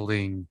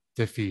crippling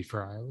defeat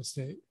for Iowa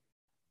State.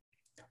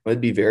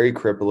 It'd be very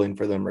crippling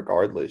for them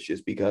regardless,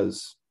 just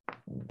because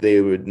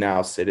they would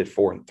now sit at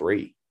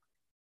 4-3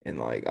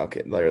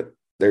 and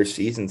their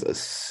season's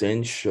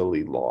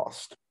essentially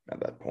lost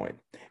at that point.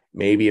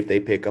 Maybe if they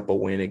pick up a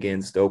win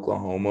against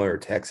Oklahoma or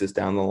Texas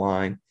down the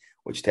line,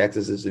 which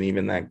Texas isn't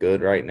even that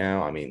good right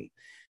now. I mean,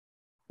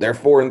 they're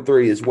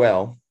 4-3 as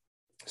well.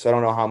 So I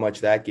don't know how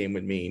much that game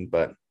would mean,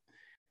 but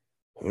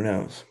who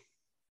knows?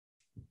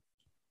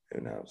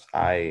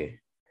 I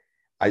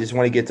just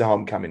want to get to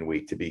homecoming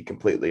week, to be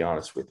completely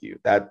honest with you.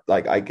 That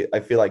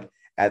I feel like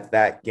at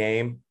that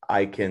game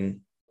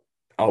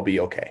I'll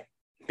be okay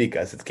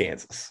because it's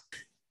Kansas.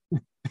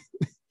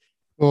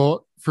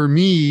 Well, for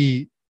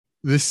me,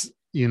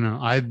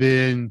 I've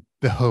been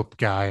the hope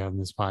guy on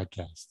this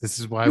podcast. This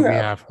is why we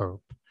have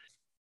hope.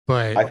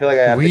 But I feel like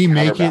I have we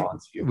make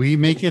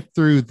it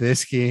through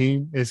this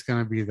game, it's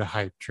going to be the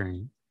hype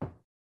train.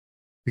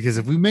 Because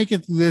if we make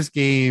it through this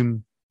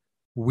game,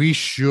 we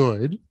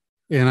should,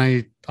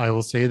 and I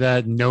will say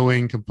that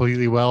knowing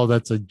completely well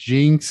that's a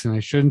jinx and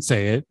I shouldn't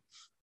say it.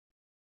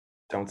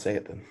 Don't say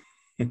it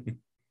then.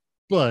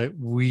 But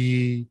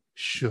we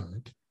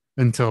should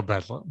until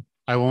Bedlam.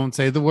 I won't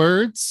say the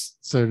words,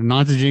 so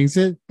not to jinx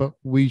it, but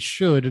we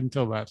should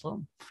until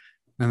Bedlam.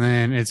 And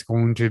then it's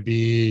going to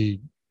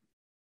be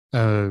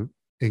an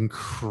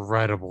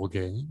incredible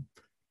game.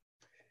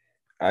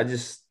 I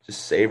just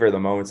savor the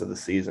moments of the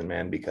season,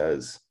 man,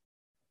 because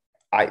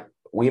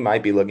we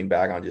might be looking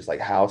back on just like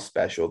how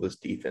special this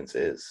defense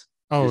is.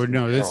 Oh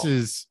no, this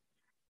is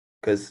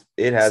because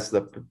it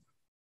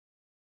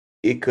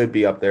could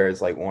be up there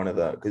as like one of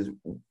because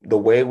the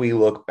way we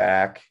look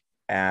back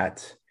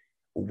at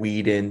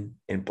Whedon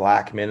and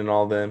Blackman and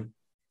all them,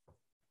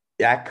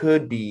 that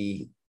could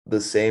be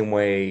the same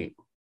way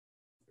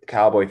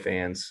Cowboy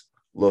fans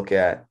look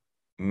at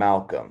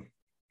Malcolm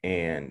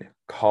and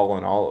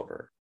Colin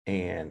Oliver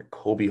and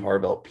Colby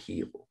Harvell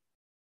Peel.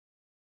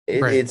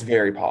 Right. It's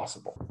very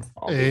possible.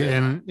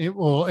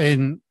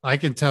 And I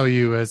can tell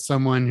you, as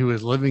someone who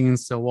was living in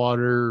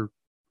Stillwater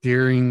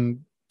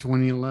during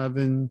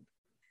 2011,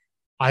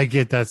 I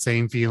get that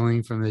same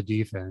feeling from the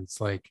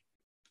defense. Like,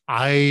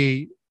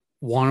 I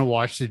want to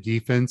watch the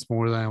defense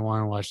more than I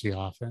want to watch the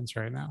offense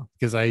right now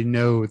because I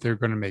know they're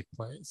going to make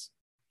plays.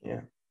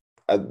 Yeah.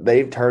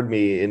 They've turned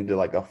me into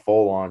like a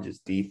full-on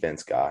just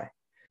defense guy.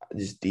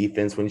 Just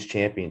defense wins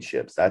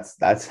championships.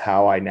 That's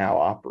how I now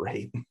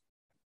operate.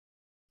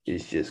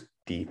 It's just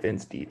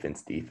defense.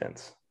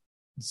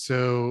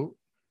 So,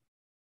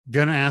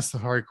 gonna ask the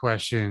hard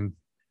question.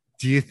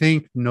 Do you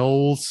think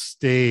Knowles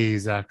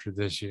stays after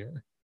this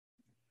year?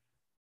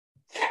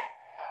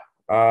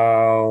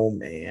 Oh,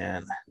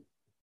 man.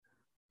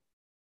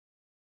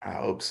 I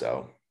hope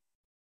so.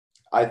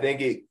 I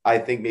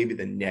think maybe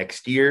the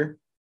next year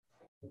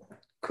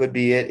could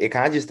be it. It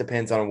kind of just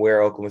depends on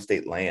where Oklahoma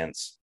State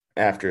lands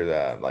after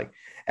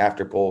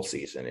after bowl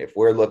season. If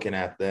we're looking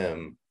at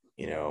them,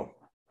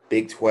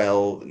 Big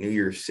 12, New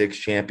Year's Six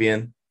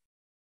champion,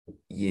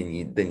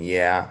 then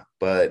yeah.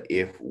 But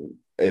if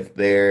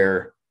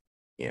they're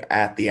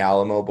at the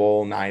Alamo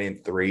Bowl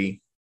 9-3,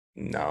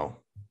 no.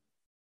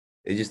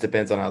 It just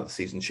depends on how the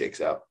season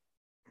shakes out.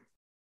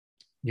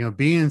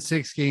 Being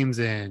 6 games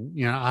in,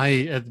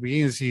 at the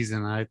beginning of the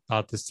season, I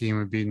thought this team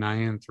would be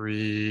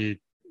 9-3,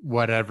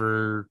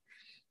 whatever,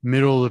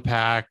 middle of the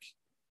pack.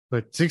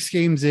 But 6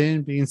 games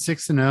in, being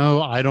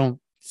 6-0, I don't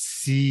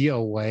see a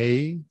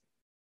way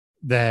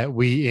that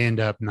we end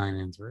up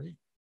 9-3.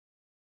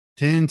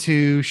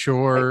 10-2,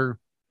 sure.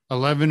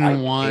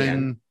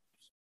 11-1.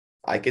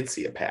 I could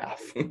see a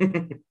path.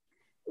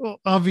 Well,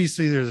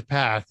 obviously there's a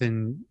path,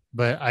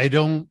 but I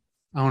don't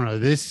know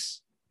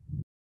this.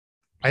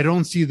 I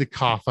don't see the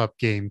cough up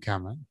game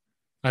coming.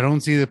 I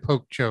don't see the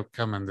poke choke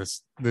coming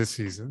this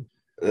season.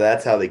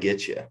 That's how they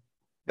get you.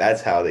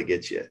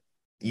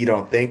 You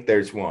don't think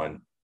there's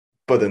one,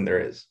 but then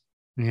there is.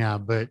 Yeah,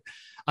 but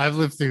I've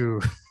lived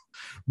through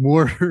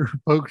more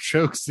poke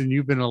chokes than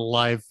you've been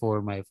alive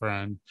for, my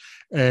friend.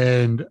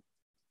 And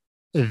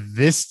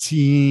this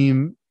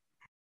team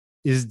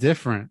is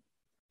different.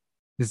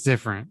 It's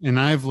different. And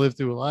I've lived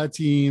through a lot of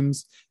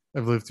teams.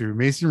 I've lived through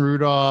Mason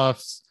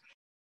Rudolph's.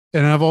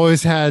 And I've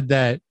always had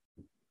that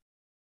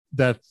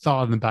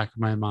thought in the back of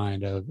my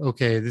mind of,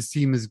 okay, this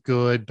team is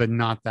good, but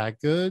not that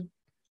good.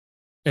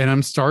 And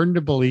I'm starting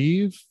to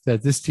believe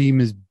that this team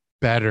is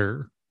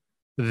better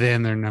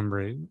than their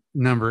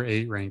number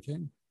 8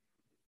 ranking.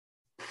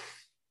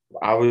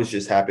 I was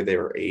just happy they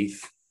were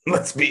 8th.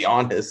 Let's be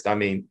honest. I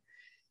mean,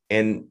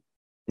 and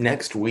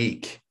next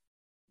week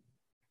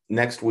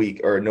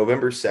or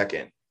November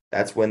 2nd,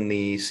 that's when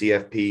the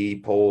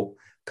CFP poll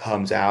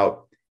comes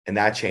out, and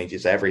that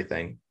changes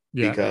everything.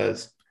 Yeah.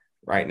 Because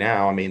right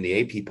now, I mean,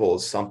 the AP poll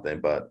is something,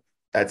 but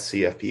that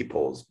CFP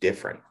poll is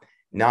different.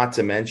 Not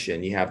to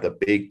mention, you have the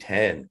Big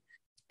Ten.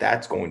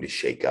 That's going to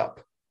shake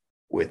up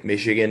with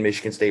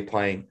Michigan State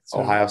playing,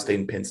 Ohio State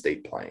and Penn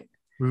State playing.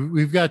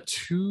 We've got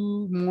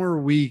 2 more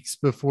weeks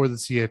before the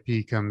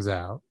CFP comes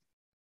out.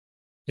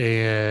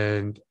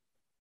 And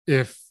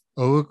if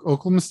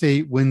Oklahoma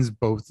State wins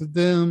both of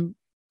them,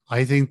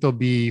 I think they'll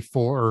be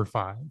 4 or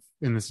 5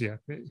 in the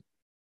CFP.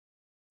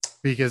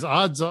 Because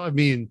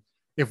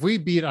if we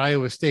beat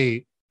Iowa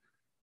State,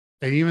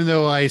 and even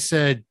though I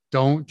said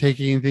don't take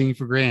anything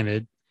for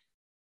granted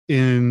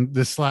in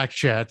the Slack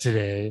chat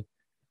today,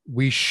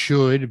 we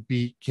should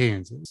beat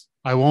Kansas.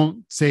 I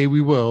won't say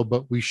we will,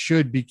 but we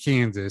should beat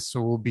Kansas.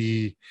 So we'll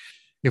be,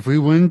 if we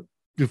win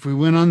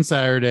on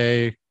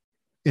Saturday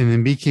and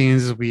then beat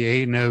Kansas, we'll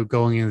be 8-0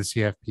 going into the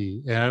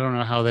CFP. And I don't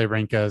know how they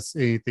rank us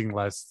anything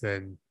less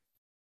than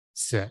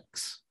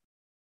 6.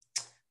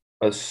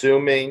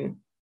 Assuming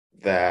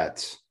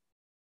that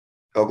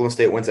Oklahoma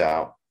State wins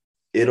out,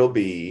 it'll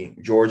be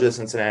Georgia,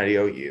 Cincinnati,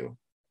 OU,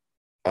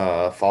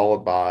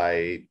 followed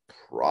by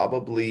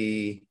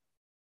probably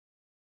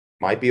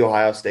might be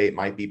Ohio State,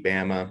 might be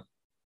Bama.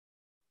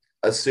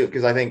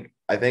 Because I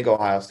think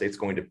Ohio State's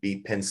going to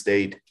beat Penn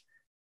State,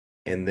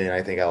 and then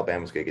I think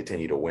Alabama's going to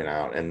continue to win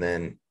out, and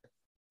then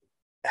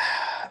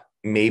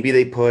maybe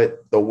they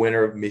put the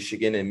winner of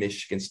Michigan and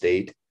Michigan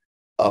State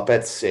up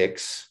at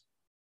 6,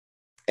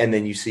 and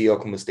then you see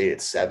Oklahoma State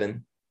at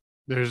 7.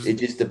 It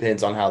just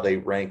depends on how they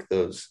rank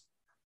those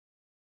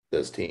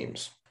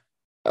teams,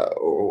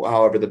 or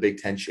however the Big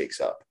Ten shakes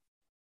up.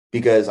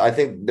 Because I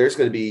think there's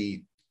going to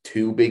be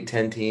 2 Big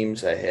Ten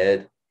teams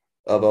ahead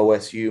of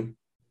OSU,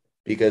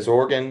 because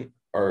Ohio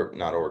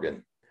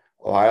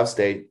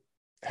State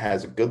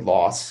has a good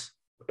loss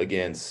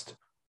against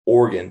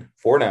Oregon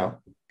for now,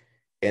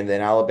 and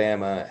then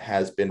Alabama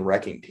has been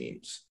wrecking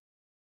teams,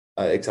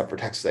 except for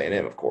Texas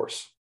A&M, of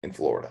course, in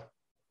Florida.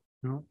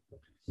 No.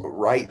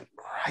 Right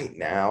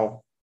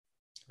now.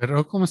 But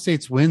Oklahoma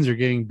State's wins are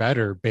getting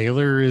better.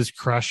 Baylor is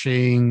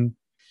crushing.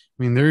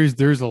 I mean,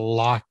 there's a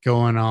lot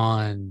going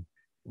on.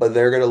 But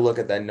they're going to look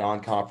at that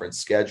non-conference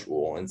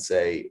schedule and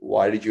say,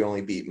 why did you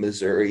only beat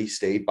Missouri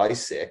State by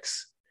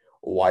 6?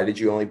 Why did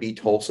you only beat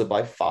Tulsa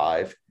by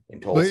 5?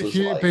 And Tulsa's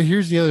but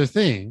here's the other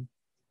thing.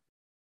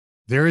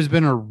 There has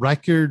been a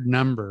record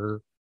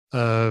number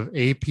of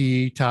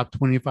AP top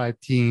 25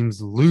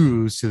 teams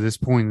lose to this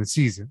point in the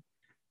season.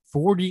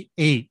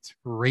 48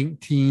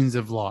 ranked teams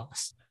have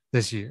lost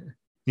this year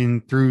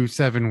through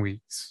 7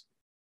 weeks.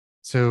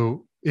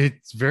 So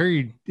it's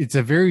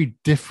a very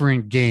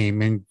different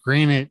game. And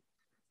granted,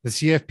 the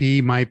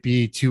CFP might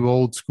be too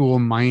old school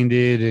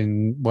minded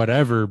and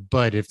whatever,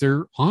 but if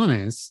they're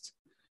honest,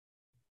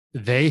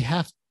 they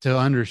have to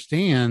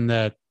understand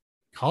that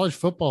college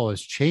football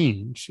has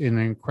changed in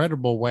an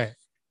incredible way.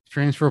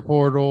 Transfer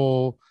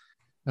portal,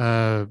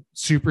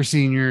 super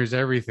seniors,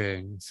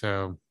 everything.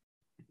 So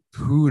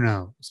who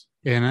knows?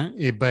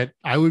 But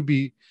I would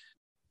be,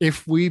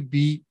 if we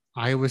beat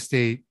Iowa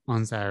State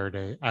on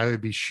Saturday, I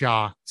would be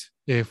shocked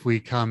if we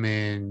come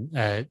in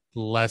at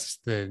less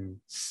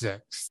than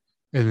 6th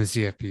in the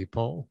CFP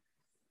poll.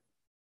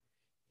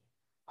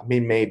 I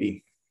mean,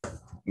 maybe.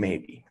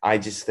 I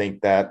just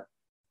think that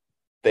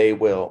they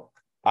will.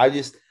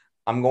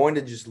 I'm going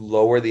to just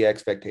lower the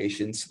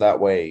expectations so that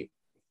way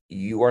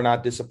you are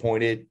not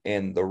disappointed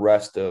and the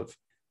rest of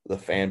the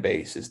fan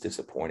base is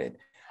disappointed.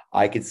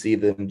 I could see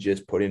them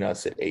just putting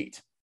us at 8.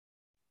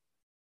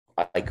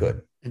 I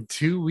could. In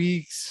 2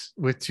 weeks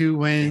with 2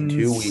 wins. In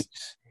 2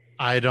 weeks.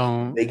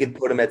 They could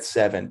put them at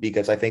 7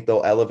 because I think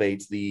they'll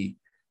elevate the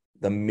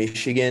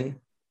Michigan.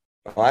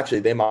 Well, actually,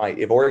 they might.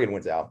 If Oregon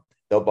wins out,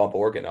 they'll bump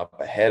Oregon up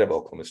ahead of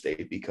Oklahoma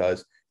State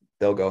because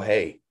they'll go,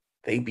 hey,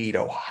 they beat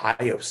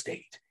Ohio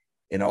State,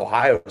 and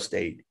Ohio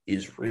State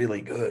is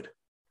really good.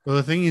 Well,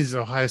 the thing is,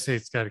 Ohio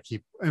State's got to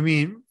keep. I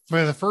mean,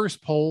 for the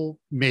first poll,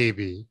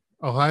 maybe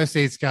Ohio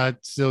State's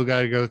still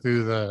got to go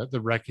through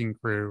the wrecking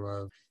crew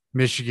of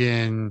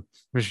Michigan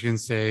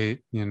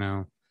State.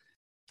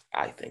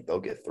 I think they'll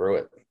get through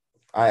it.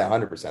 I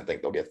 100%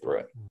 think they'll get through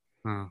it.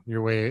 Oh,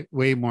 you're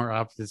way more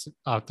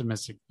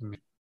optimistic than me.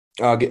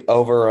 I'll get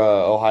over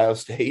Ohio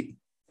State.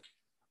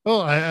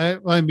 Oh,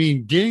 I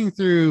mean, getting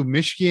through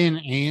Michigan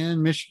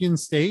and Michigan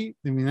State.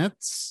 I mean,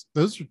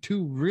 those are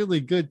 2 really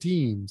good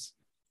teams.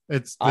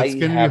 It's going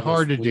to be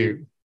hard to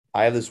do.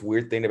 I have this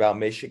weird thing about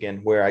Michigan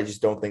where I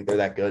just don't think they're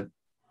that good.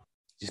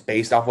 Just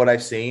based off what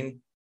I've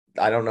seen,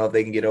 I don't know if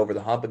they can get over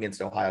the hump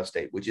against Ohio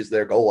State, which is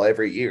their goal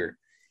every year.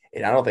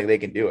 And I don't think they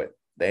can do it.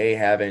 They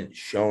haven't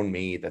shown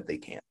me that they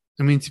can.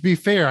 I mean, to be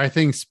fair, I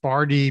think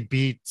Sparty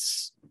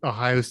beats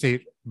Ohio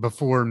State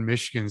before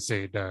Michigan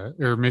State does,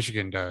 or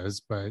Michigan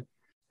does, but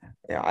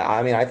yeah,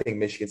 I mean, I think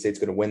Michigan State's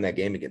going to win that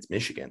game against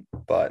Michigan,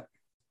 but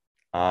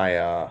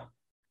I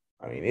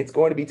I mean, it's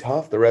going to be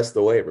tough the rest of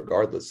the way,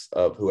 regardless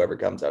of whoever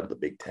comes out of the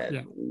Big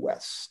Ten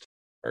West.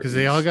 Because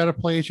they all got to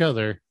play each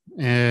other,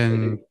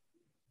 and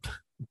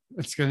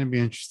it's going to be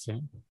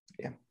interesting.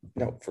 Yeah,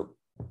 no, for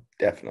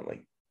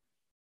definitely.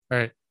 All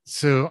right.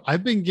 So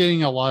I've been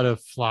getting a lot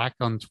of flack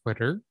on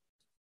Twitter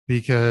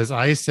because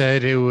I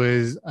said it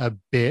was a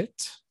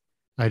bit.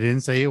 I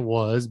didn't say it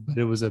was, but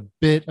it was a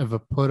bit of a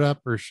put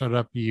up or shut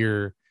up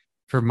year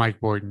for Mike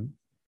Boynton.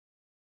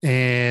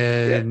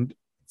 And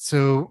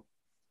so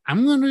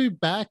I'm going to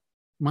back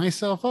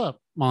myself up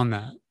on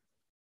that.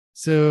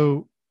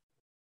 So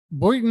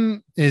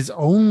Boynton is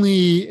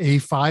only a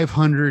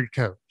 500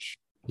 coach.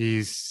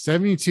 He's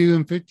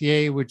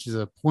 72-58, which is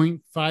a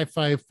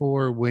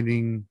 .554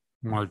 winning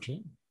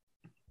margin.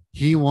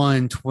 He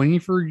won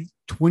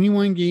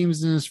 21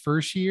 games in his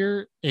first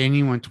year, and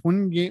he won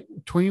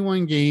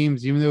 21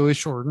 games, even though it was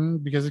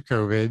shortened because of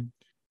COVID,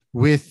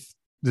 with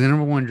the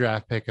number one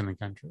draft pick in the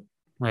country,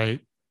 right?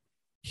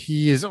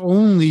 He is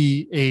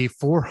only a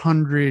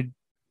 400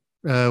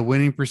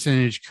 winning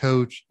percentage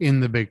coach in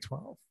the Big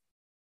 12.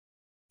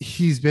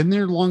 He's been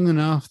there long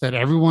enough that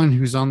everyone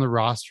who's on the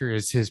roster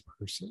is his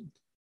person.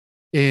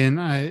 And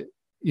I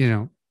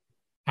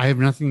have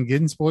nothing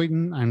against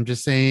Boynton. I'm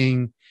just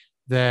saying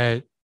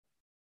that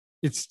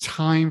it's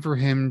time for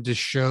him to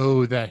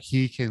show that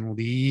he can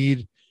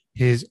lead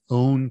his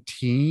own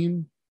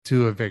team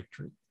to a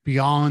victory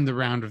beyond the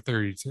round of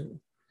 32.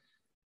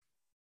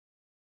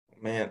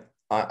 Man,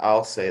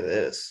 I'll say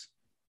this.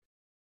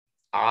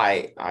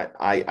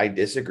 I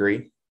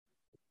disagree.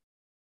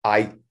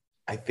 I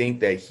think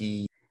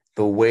that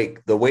the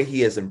way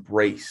he has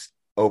embraced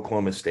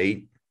Oklahoma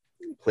State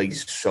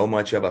plays so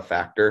much of a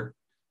factor.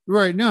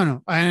 Right.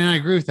 No. And I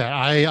agree with that.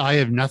 I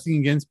have nothing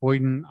against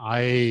Boynton.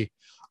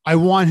 I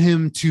want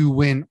him to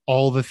win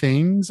all the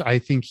things. I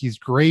think he's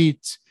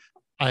great.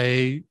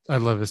 I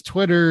love his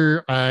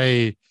Twitter.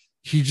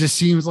 He just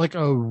seems like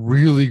a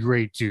really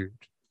great dude.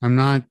 I'm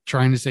not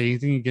trying to say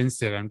anything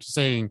against it. I'm just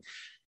saying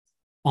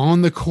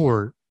on the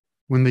court,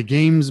 when the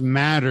games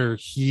matter,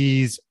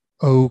 he's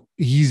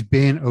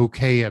been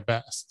okay at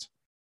best.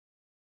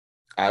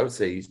 I would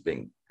say he's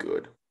been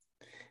good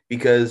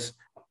because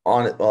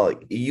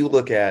you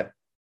look at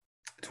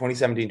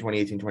 2017,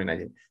 2018,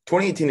 2019,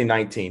 2018 and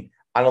 19,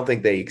 I don't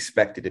think they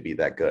expected to be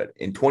that good.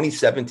 In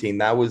 2017,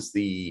 that was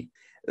the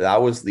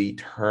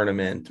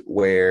tournament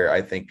where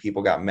I think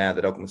people got mad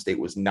that Oklahoma State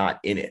was not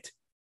in it.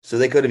 So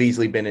they could have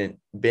easily been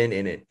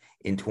in it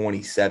in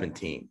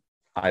 2017,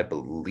 I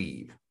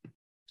believe,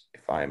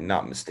 if I'm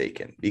not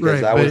mistaken,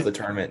 because that was the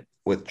tournament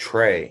with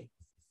Trey,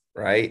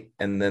 right?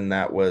 And then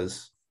that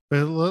was.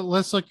 But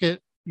let's look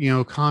at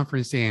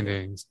conference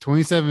standings: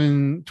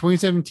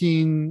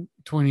 2017,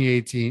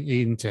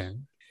 2018, 8-10,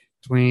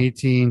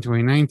 2018,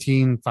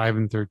 2019,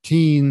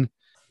 5-13,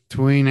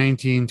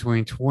 2019,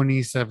 2020,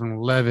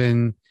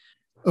 7-11.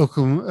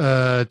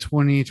 Oklahoma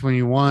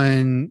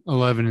 2021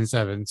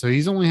 11-7. So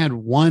he's only had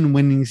one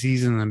winning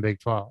season in the Big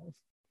 12.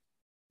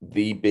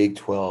 The Big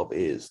 12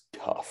 is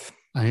tough.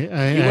 I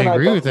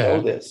agree with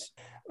that.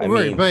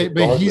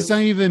 But he's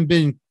not even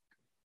been.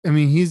 I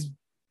mean, he's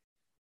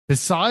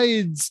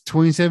besides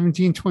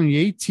 2017,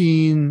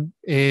 2018,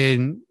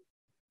 and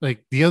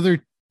like the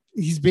other.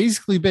 He's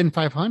basically been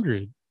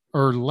 500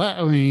 or less.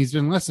 I mean, he's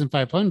been less than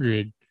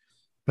 500.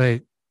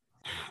 But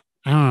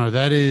I don't know.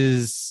 That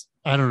is.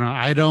 I don't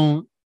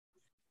know.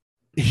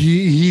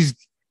 He's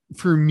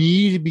for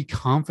me to be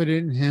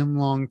confident in him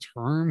long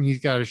term, he's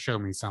got to show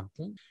me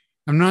something.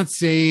 I'm not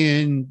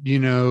saying,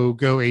 go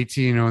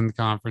 18-0 in the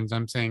conference.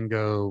 I'm saying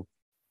go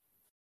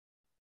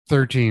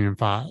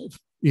 13-5,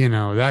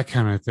 that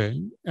kind of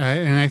thing.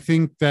 And I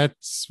think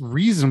that's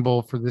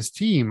reasonable for this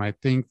team. I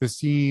think this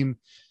team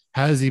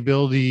has the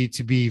ability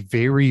to be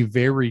very,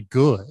 very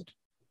good.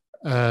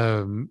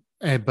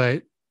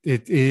 But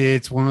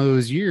it's one of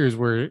those years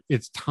where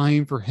it's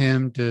time for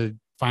him to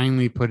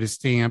finally put a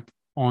stamp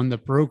on the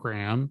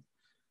program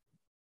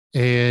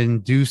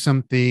and do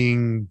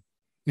something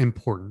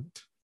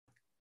important.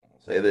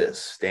 I'll say this,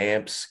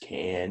 stamps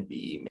can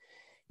be.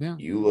 Yeah.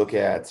 You look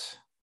at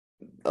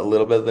a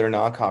little bit of their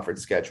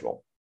non-conference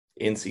schedule.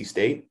 NC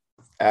State,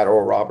 at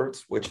Oral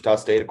Roberts, Wichita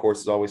State, of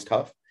course, is always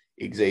tough.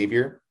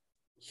 Xavier,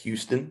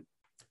 Houston,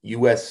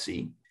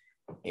 USC,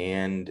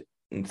 and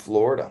in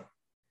Florida.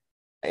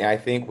 And I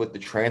think with the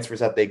transfers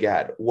that they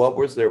got, what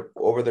were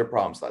their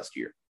problems last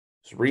year?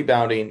 It's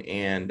rebounding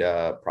and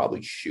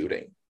probably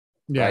shooting,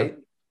 right?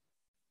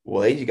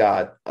 Well, they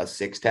got a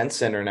 6'10"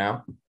 center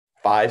now,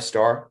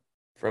 5-star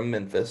from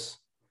Memphis.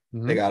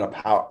 Mm-hmm. They got a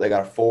power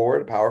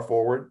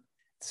forward,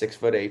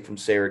 6'8" from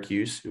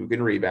Syracuse who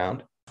can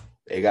rebound.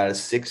 They got a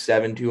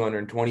 6'7",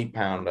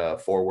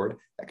 220-pound forward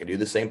that can do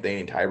the same thing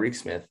in Tyreek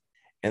Smith,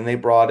 and they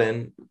brought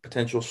in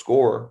potential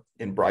scorer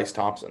in Bryce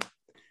Thompson.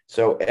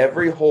 So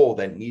every hole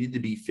that needed to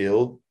be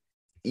filled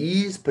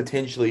is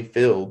potentially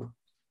filled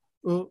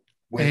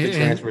with the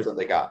transfers that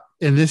they got.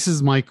 And this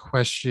is my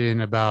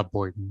question about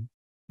Boynton.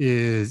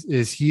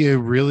 Is he a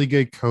really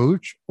good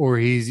coach or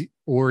is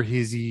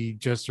he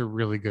just a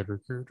really good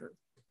recruiter?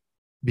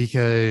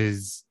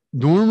 Because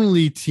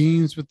normally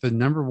teams with the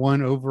number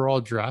one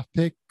overall draft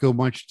pick go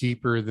much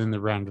deeper than the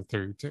round of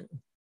 32.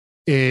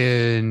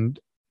 And,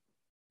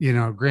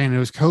 granted, it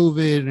was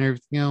COVID and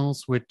everything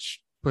else,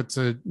 which puts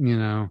a,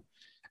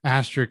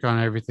 asterisk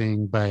on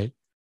everything. But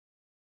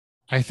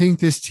I think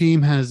this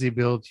team has the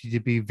ability to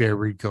be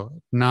very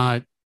good.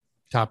 Not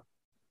top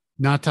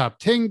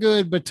 10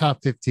 good, but top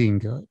 15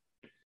 good.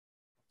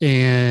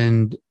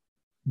 And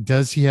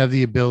does he have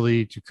the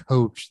ability to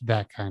coach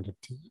that kind of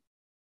team?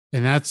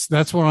 And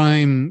that's what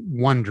I'm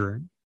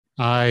wondering.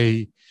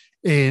 And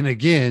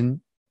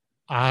again,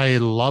 I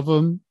love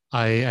him.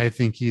 I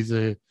think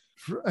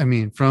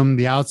from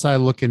the outside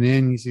looking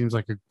in, he seems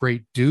like a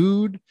great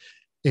dude.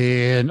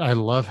 And I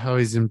love how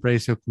he's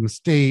embraced Oklahoma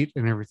State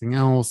and everything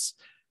else.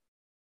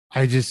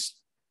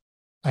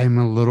 I'm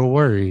a little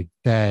worried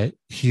that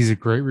he's a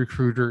great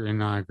recruiter and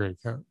not a great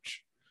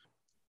coach.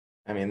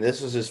 I mean,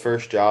 this was his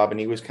first job, and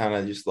he was kind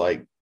of just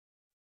like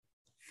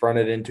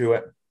fronted into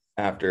it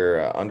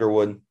after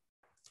Underwood,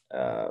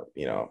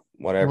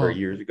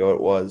 years ago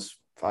it was,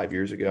 5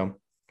 years ago.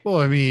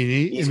 Well,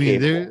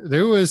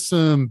 there was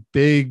some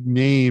big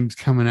names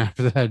coming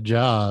after that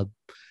job,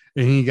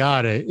 and he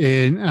got it.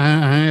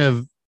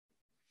 And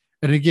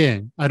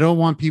again, I don't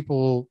want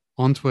people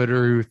on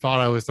Twitter who thought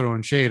I was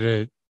throwing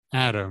shade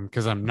at him,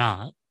 because I'm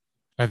not.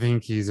 I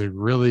think he's a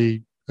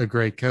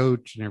great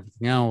coach and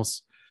everything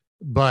else,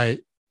 but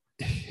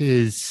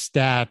his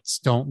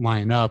stats don't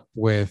line up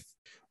with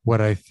what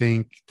I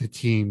think the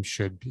team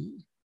should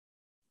be.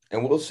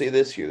 And we'll see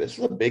this year. This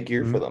is a big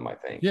year for them, I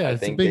think. Yeah,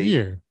 it's a big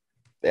year.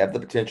 They have the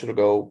potential to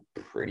go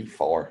pretty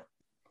far,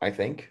 I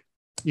think.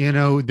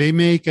 They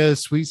make a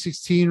Sweet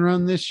 16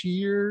 run this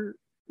year,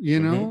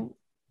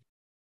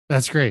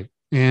 That's great.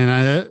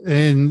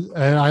 And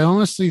I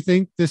honestly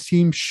think this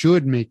team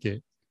should make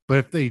it. But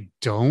if they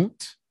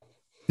don't,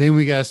 then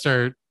we got to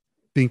start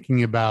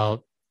thinking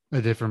about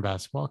a different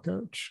basketball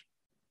coach.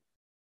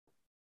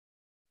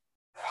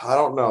 I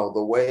don't know.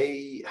 The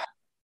way,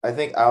 I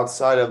think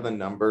outside of the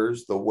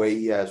numbers, the way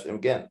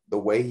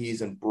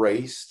he's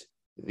embraced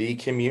the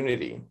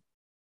community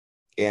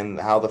and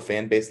how the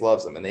fan base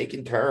loves him, and they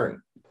can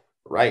turn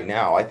right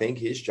now. I think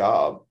his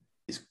job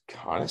is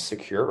kind of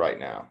secure right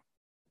now.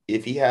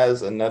 If he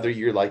has another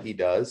year like he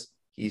does,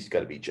 he's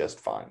got to be just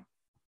fine.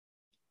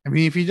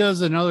 If he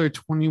does another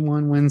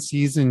 21 win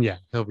season, yeah,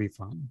 he'll be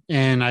fine.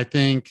 And I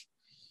think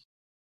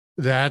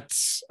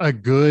that's a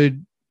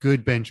good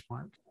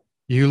benchmark.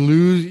 You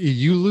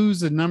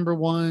lose the number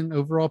one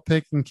overall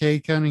pick in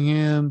Cade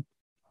Cunningham,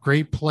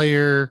 great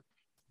player,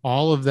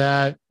 all of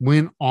that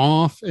went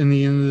off in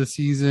the end of the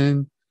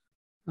season.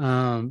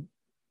 You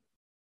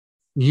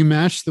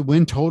match the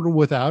win total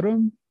without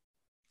him.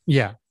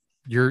 Yeah,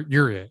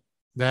 you're it.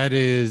 That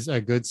is a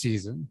good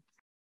season,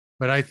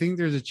 but I think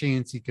there's a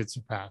chance he could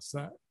surpass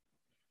that.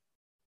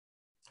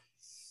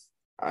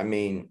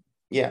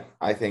 Yeah,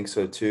 I think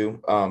so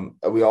too.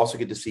 We also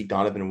get to see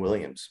Donovan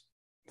Williams.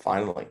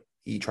 Finally,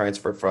 he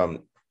transferred from,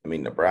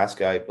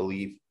 Nebraska, I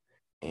believe,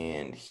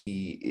 and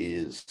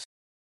I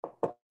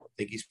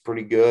think he's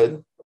pretty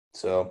good.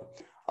 So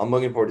I'm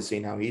looking forward to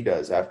seeing how he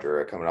does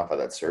after coming off of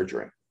that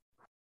surgery.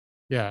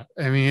 Yeah,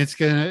 it's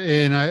gonna,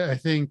 and I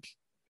think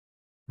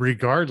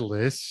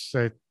regardless,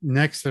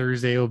 next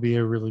Thursday will be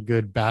a really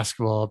good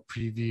basketball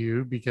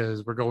preview,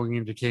 because we're going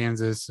into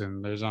Kansas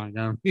and there's not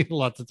going to be a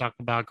lot to talk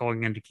about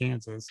going into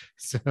Kansas.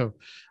 So I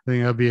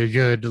think that'll be a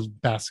good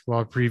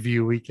basketball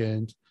preview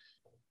weekend.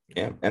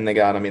 Yeah. And they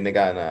got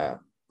a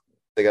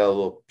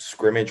little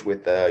scrimmage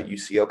with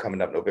UCO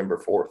coming up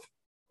November 4th.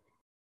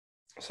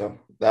 So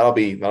that'll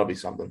be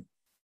something.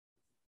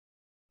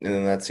 And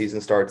then that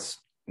season starts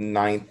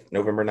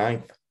November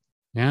 9th.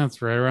 Yeah,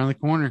 it's right around the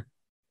corner.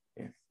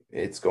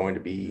 It's going to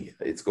be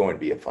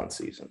a fun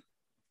season.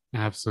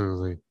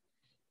 Absolutely.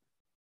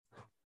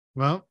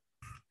 Well,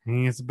 I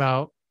think it's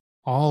about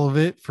all of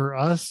it for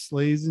us,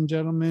 ladies and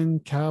gentlemen,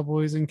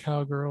 cowboys and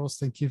cowgirls.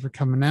 Thank you for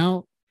coming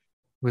out.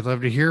 We'd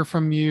love to hear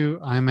from you.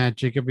 I'm at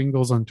Jacob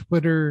Ingles on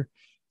Twitter.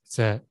 It's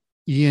at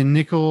Ian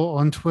Nickel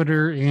on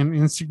Twitter and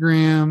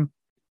Instagram.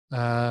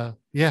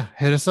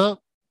 Hit us up.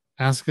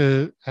 Ask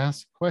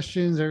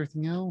questions,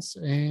 everything else,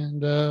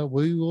 and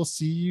we will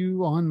see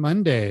you on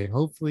Monday,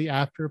 hopefully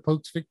after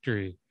Pokes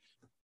victory.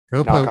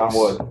 Go Pokes.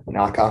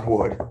 Knock on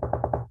wood.